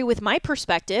not agree with my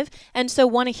perspective, and so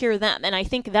want to hear them. And I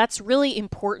think that's really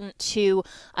important to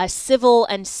a civil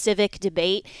and civic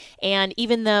debate. And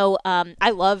even though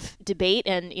I love debate,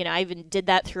 and I even did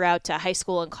that throughout high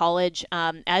school and college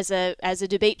as a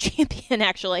debate champion,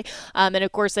 actually. And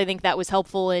of course, I think that was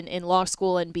helpful in law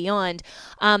school and beyond.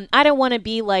 I don't want to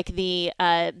be like the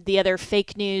other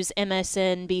fake news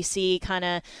MSNBC kind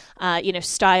of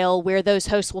style where those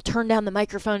hosts will turn down the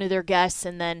microphone to their guests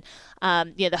and then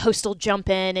the host will jump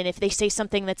in, and if they say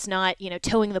something that's not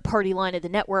towing the party line of the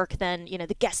network, then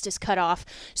the guest is cut off.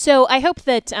 So I hope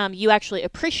that you actually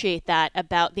appreciate that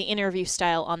about the interview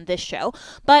style on this show.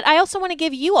 But I also want to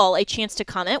give you all a chance to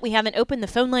comment. We haven't opened the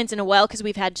phone lines in a while because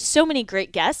we've had so many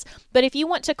great guests. But if you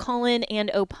want to call in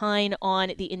and opine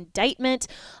on the indictment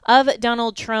of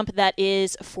Donald Trump that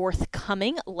is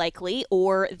forthcoming, likely,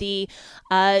 or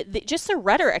just the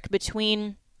rhetoric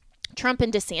between Trump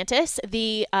and DeSantis,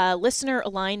 the listener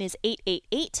line is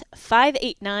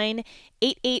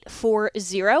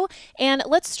 888-589-8840. And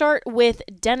let's start with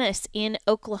Dennis in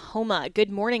Oklahoma. Good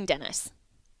morning, Dennis.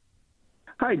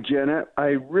 Hi, Jenna. I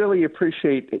really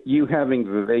appreciate you having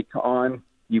Vivek on.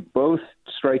 You both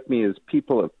strike me as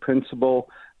people of principle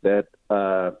that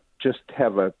just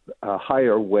have a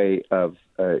higher way of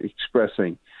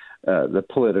expressing the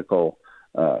political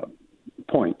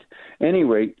point.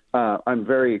 Anyway, I'm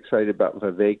very excited about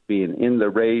Vivek being in the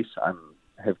race. I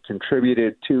have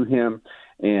contributed to him,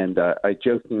 and I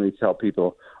jokingly tell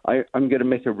people I'm going to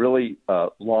make a really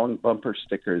long bumper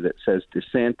sticker that says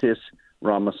DeSantis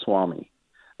Ramaswamy.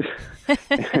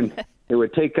 And it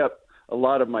would take up a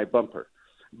lot of my bumper.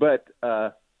 But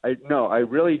I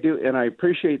really do, and I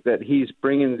appreciate that he's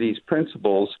bringing these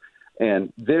principles,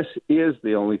 and this is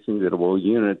the only thing that will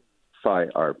unify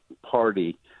our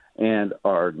party and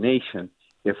our nation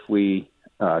if we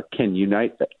can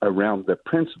unite around the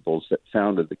principles that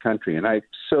founded the country. And I'm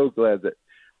so glad that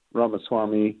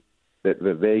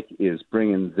Vivek is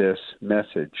bringing this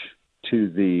message to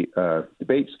the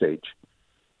debate stage.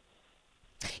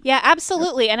 Yeah,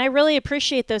 absolutely. And I really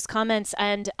appreciate those comments.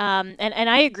 And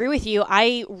I agree with you.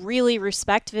 I really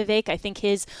respect Vivek. I think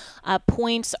his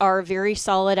points are very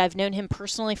solid. I've known him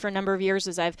personally for a number of years,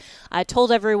 as I've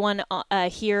told everyone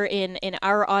here in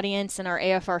our audience and our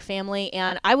AFR family.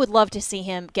 And I would love to see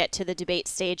him get to the debate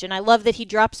stage. And I love that he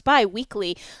drops by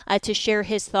weekly to share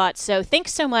his thoughts. So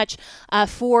thanks so much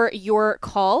for your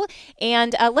call.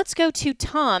 And let's go to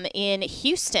Tom in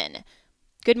Houston.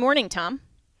 Good morning, Tom.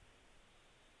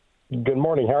 Good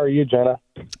morning. How are you, Jenna?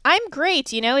 I'm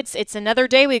great. It's another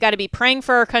day. We got to be praying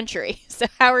for our country. So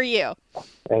how are you?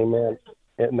 Amen.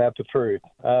 Isn't that the truth?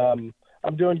 I'm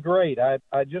doing great.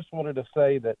 I just wanted to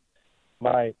say that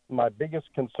my biggest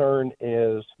concern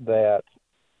is that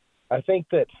I think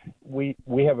that we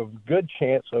have a good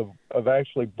chance of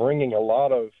actually bringing a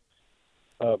lot of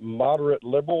moderate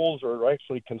liberals, or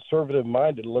actually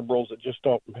conservative-minded liberals that just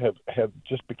don't have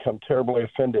just become terribly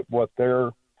offended what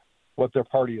their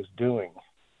party is doing.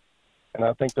 And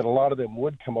I think that a lot of them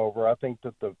would come over. I think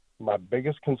that my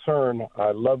biggest concern,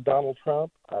 I love Donald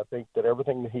Trump. I think that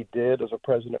everything that he did as a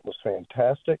president was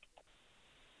fantastic.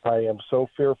 I am so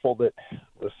fearful that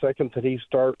the second that he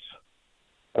starts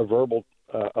a verbal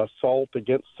assault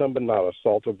against somebody, a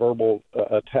verbal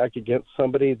attack against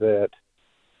somebody, that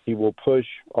he will push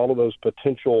all of those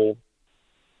potential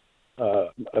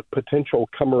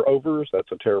comer-overs,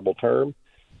 that's a terrible term,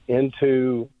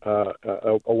 into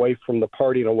away from the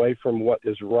party and away from what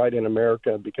is right in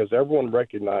America, because everyone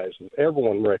recognizes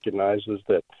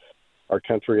that our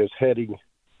country is heading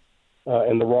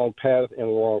in the wrong path,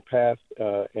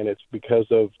 and it's because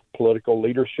of political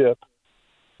leadership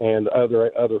and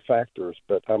other factors.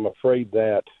 But I'm afraid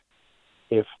that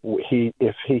if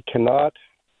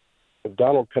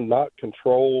Donald cannot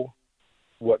control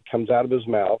what comes out of his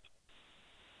mouth,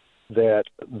 that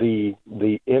the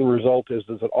end result is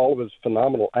that all of his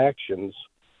phenomenal actions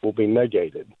will be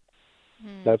negated.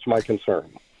 That's my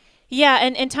concern. Yeah,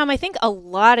 and Tom, I think a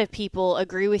lot of people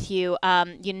agree with you.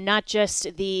 Not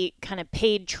just the kind of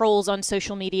paid trolls on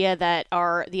social media that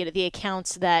are the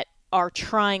accounts that are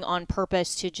trying on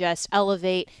purpose to just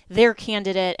elevate their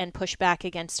candidate and push back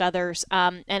against others.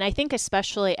 And I think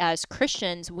especially as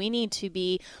Christians, we need to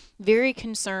be very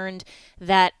concerned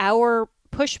that our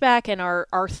pushback and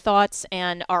our thoughts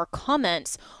and our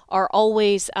comments are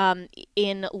always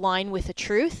in line with the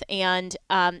truth, and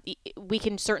we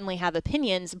can certainly have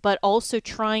opinions, but also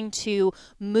trying to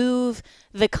move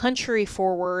the country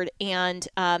forward and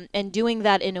doing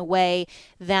that in a way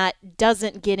that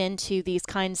doesn't get into these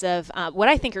kinds of what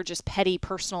I think are just petty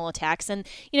personal attacks. And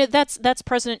that's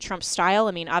President Trump's style.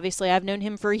 I mean, obviously, I've known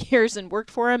him for years and worked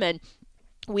for him, and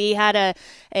we had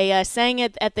a saying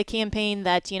at the campaign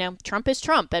that, Trump is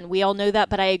Trump, and we all know that.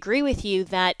 But I agree with you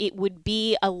that it would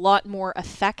be a lot more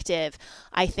effective,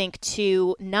 I think,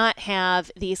 to not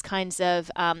have these kinds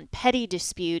of petty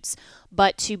disputes,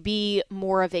 but to be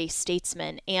more of a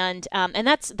statesman. And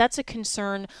that's a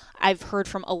concern I've heard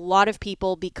from a lot of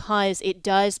people, because it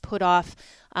does put off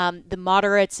the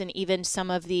moderates and even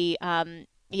some of the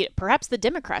perhaps the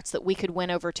Democrats that we could win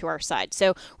over to our side.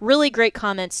 So really great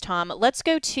comments, Tom. Let's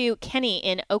go to Kenny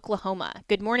in Oklahoma.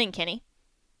 Good morning, Kenny.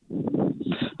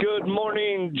 Good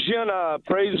morning, Jenna.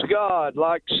 Praise God.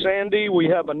 Like Sandy, we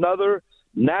have another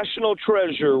national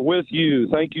treasure with you.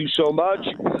 Thank you so much.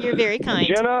 You're very kind.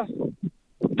 Jenna,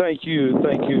 thank you.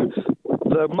 Thank you.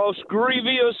 The most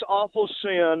grievous, awful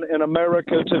sin in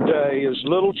America today is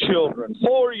little children,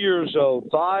 4 years old,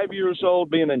 5 years old,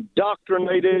 being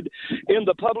indoctrinated in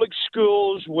the public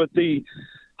schools with the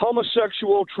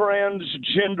homosexual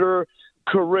transgender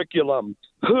curriculum.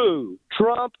 Who,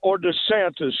 Trump or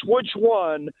DeSantis, which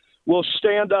one will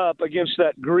stand up against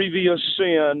that grievous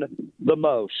sin the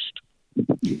most?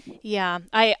 Yeah,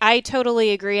 I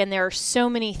totally agree. And there are so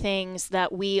many things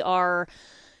that we are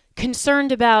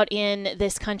concerned about in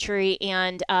this country,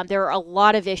 and there are a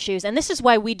lot of issues, and this is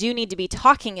why we do need to be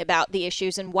talking about the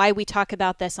issues and why we talk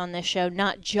about this on this show,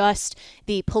 not just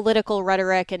the political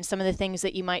rhetoric and some of the things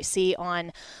that you might see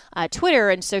on Twitter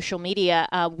and social media.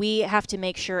 We have to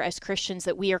make sure as Christians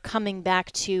that we are coming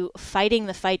back to fighting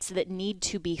the fights that need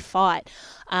to be fought,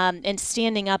 and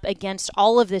standing up against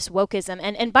all of this wokeism.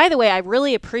 And by the way, I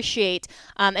really appreciate,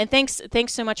 and thanks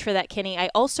so much for that, Kenny. I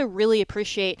also really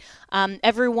appreciate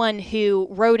everyone who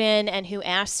wrote in and who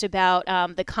asked about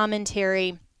the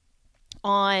commentary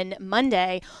on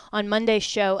Monday's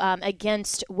show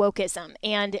against wokeism.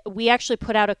 And we actually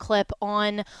put out a clip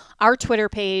on our Twitter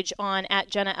page on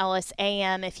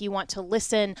 @JennaEllisAM if you want to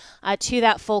listen to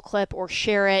that full clip or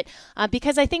share it,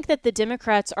 because I think that the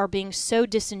Democrats are being so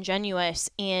disingenuous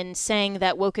in saying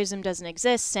that wokeism doesn't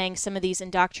exist, saying some of these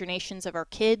indoctrinations of our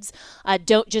kids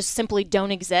don't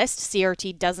exist.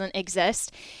 CRT doesn't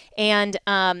exist. And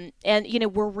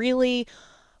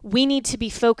we need to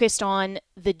be focused on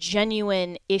the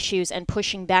genuine issues and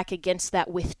pushing back against that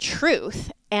with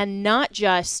truth, and not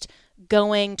just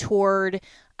going toward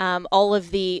all of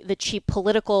the cheap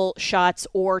political shots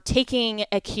or taking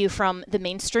a cue from the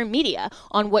mainstream media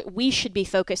on what we should be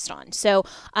focused on. So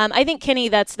I think, Kenny,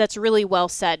 that's really well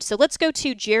said. So let's go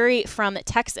to Jerry from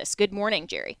Texas. Good morning,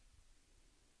 Jerry.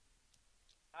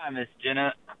 Hi, Miss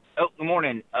Jenna. Oh, good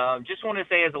morning. Just want to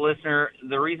say, as a listener,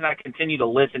 the reason I continue to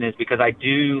listen is because I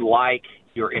do like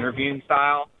your interviewing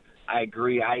style. I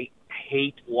agree. I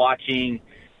hate watching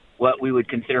what we would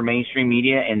consider mainstream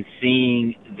media and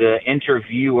seeing the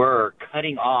interviewer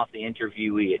cutting off the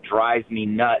interviewee. It drives me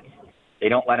nuts. They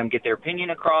don't let them get their opinion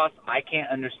across. I can't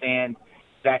understand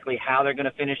exactly how they're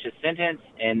going to finish a sentence,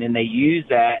 and then they use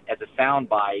that as a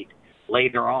soundbite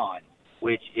later on,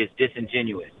 which is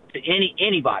disingenuous. To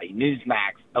anybody,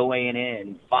 Newsmax,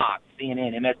 OANN, Fox,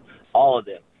 CNN, MS, all of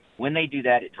them. When they do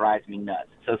that, it drives me nuts.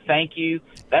 So thank you.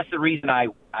 That's the reason I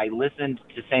listened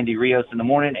to Sandy Rios in the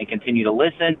morning and continue to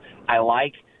listen. I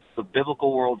like the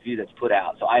biblical worldview that's put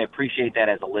out. So I appreciate that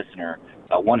as a listener,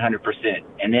 100%.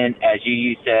 And then, as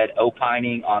you said,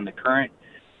 opining on the current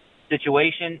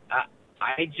situation,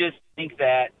 I just think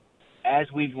that as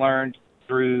we've learned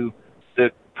through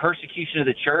the persecution of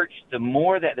the church, the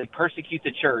more that they persecute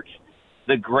the church,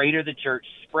 the greater the church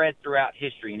spread throughout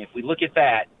history. And if we look at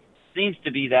that, it seems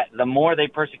to be that the more they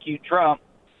persecute Trump,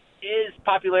 his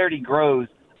popularity grows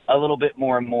a little bit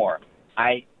more and more.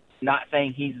 I'm not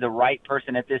saying he's the right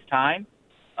person at this time,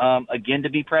 again, to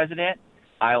be president.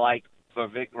 I like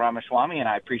Vivek Ramaswamy, and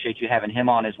I appreciate you having him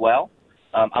on as well.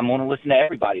 I'm going to listen to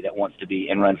everybody that wants to be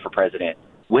and run for president.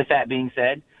 With that being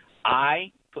said,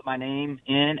 I put my name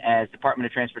in as Department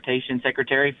of Transportation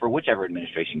Secretary for whichever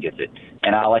administration gets it,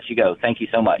 and I'll let you go. Thank you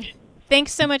so much.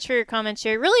 Thanks so much for your comments,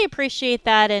 Sherry. Really appreciate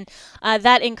that and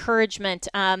that encouragement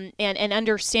and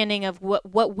understanding of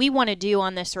what we want to do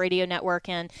on this radio network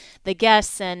and the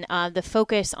guests and the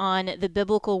focus on the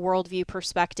biblical worldview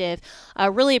perspective.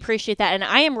 Really appreciate that. And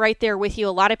I am right there with you.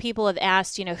 A lot of people have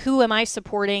asked, who am I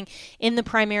supporting in the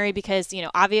primary? Because,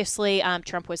 obviously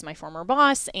Trump was my former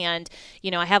boss and,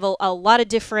 I have a lot of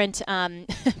different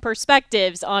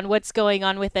perspectives on what's going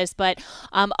on with this. But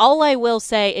all I will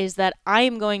say is that I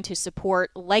am going to support,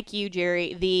 like you,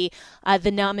 Jerry, the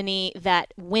nominee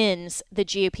that wins the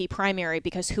GOP primary,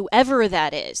 because whoever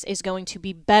that is going to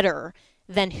be better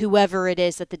than whoever it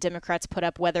is that the Democrats put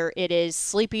up, whether it is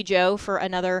Sleepy Joe for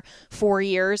another 4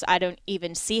 years. I don't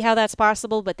even see how that's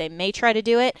possible, but they may try to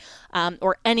do it,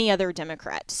 or any other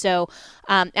Democrat. So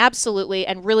absolutely,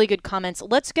 and really good comments.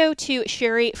 Let's go to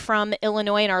Sherry from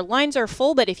Illinois, and our lines are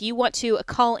full, but if you want to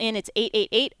call in, it's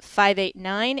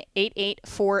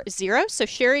 888-589-8840. So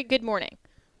Sherry, good morning.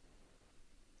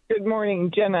 Good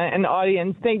morning, Jenna and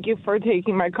audience. Thank you for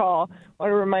taking my call. I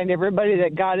want to remind everybody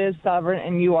that God is sovereign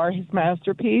and you are his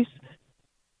masterpiece.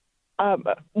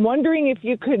 Wondering if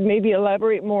you could maybe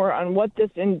elaborate more on what this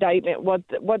indictment,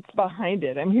 what's behind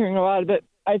it. I'm hearing a lot of it.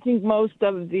 I think most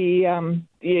of the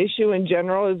issue in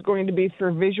general is going to be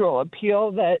for visual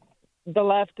appeal, that the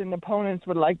left and opponents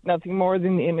would like nothing more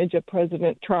than the image of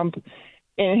President Trump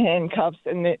in handcuffs,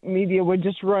 and the media would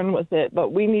just run with it.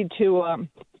 But we need to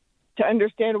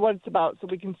understand what it's about so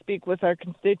we can speak with our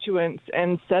constituents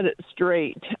and set it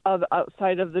straight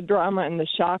outside of the drama and the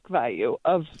shock value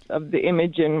of the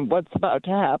image and what's about to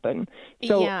happen.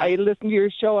 So Yeah. I listen to your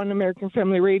show on American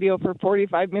Family Radio for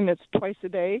 45 minutes twice a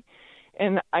day,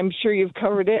 and I'm sure you've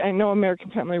covered it. I know American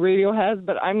Family Radio has,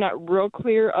 but I'm not real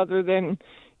clear other than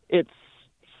it's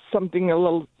something a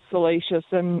little salacious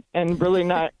and really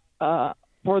not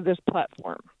for this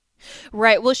platform.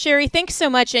 Right. Well, Sherry, thanks so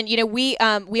much. And, we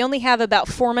only have about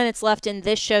 4 minutes left in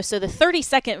this show. So the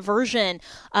 30-second version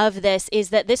of this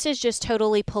is that this is just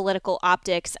totally political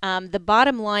optics. The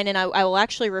bottom line, and I will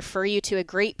actually refer you to a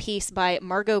great piece by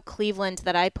Margot Cleveland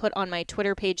that I put on my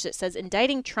Twitter page that says,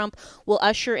 indicting Trump will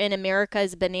usher in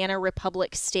America's banana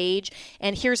republic stage.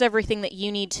 And here's everything that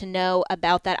you need to know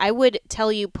about that. I would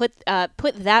tell you, put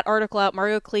that article out.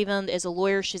 Margot Cleveland is a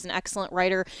lawyer. She's an excellent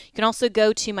writer. You can also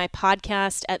go to my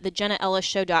podcast at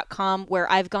thejennaellisshow.com,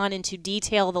 where I've gone into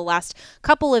detail the last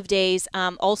couple of days,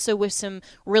 also with some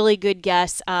really good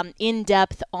guests, in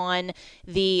depth on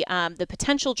the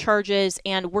potential charges,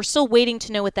 and we're still waiting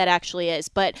to know what that actually is.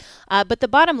 But the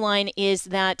bottom line is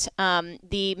that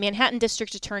the Manhattan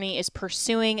District Attorney is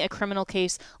pursuing a criminal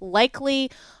case,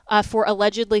 likely for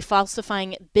allegedly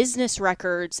falsifying business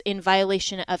records in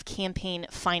violation of campaign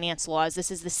finance laws.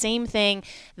 This is the same thing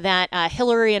that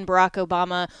Hillary and Barack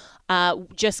Obama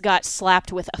just got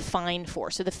slapped with a fine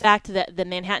for. So the fact that the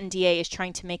Manhattan DA is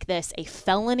trying to make this a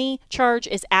felony charge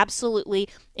is absolutely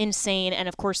insane. And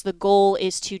of course, the goal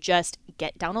is to just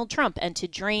get Donald Trump and to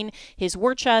drain his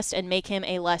war chest and make him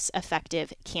a less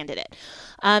effective candidate.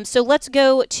 So let's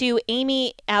go to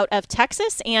Amy out of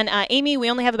Texas. And Amy, we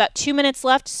only have about 2 minutes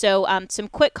left. So some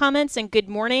quick comments and good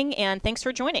morning, and thanks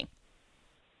for joining.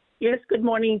 Yes, good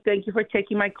morning. Thank you for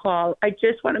taking my call. I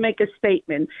just want to make a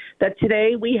statement that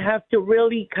today we have to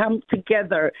really come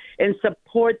together and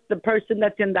support the person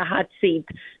that's in the hot seat.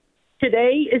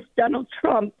 Today is Donald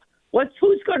Trump.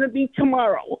 Who's going to be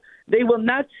tomorrow? They will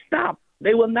not stop.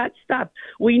 They will not stop.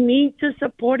 We need to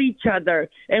support each other,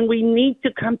 and we need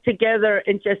to come together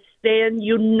and just stand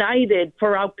united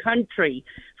for our country's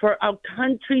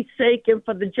sake and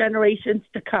for the generations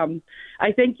to come.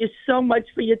 I thank you so much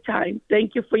for your time.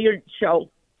 Thank you for your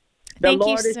show. The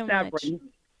Lord is sovereign.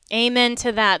 Amen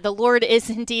to that. The Lord is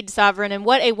indeed sovereign, and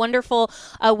what a wonderful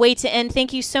way to end.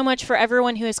 Thank you so much for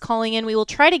everyone who is calling in. We will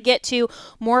try to get to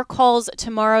more calls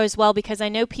tomorrow as well, because I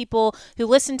know people who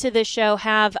listen to this show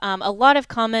have a lot of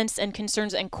comments and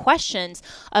concerns and questions.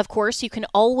 Of course, you can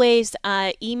always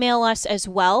email us as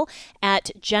well at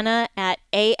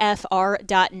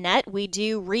jenna@afr.net. We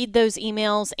do read those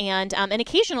emails, and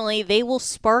occasionally they will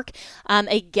spark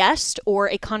a guest or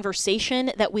a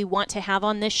conversation that we want to have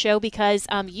on this show, because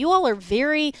you all are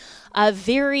very,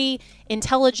 very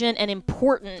intelligent and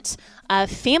important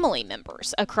family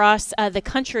members across the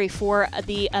country for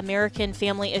the American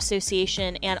Family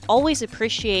Association, and always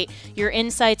appreciate your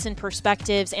insights and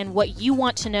perspectives and what you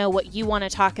want to know, what you want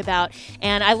to talk about.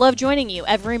 And I love joining you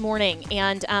every morning.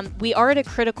 And we are at a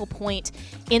critical point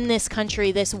in this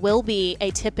country. This will be a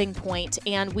tipping point,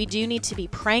 and we do need to be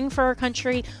praying for our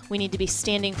country. We need to be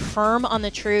standing firm on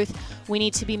the truth. We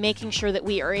need to be making sure that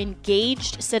we are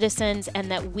engaged citizens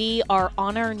and that we are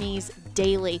on our knees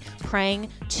daily praying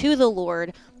to the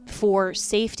Lord for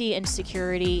safety and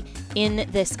security in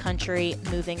this country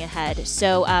moving ahead.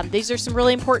 So these are some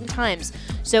really important times.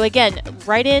 So again,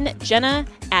 write in Jenna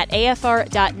at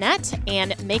afr.net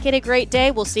and make it a great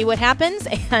day. We'll see what happens,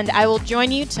 and I will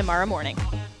join you tomorrow morning.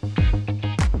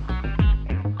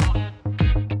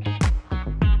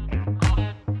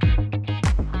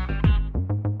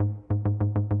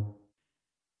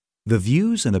 The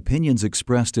views and opinions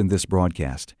expressed in this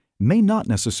broadcast may not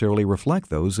necessarily reflect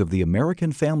those of the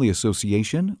American Family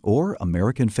Association or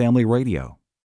American Family Radio.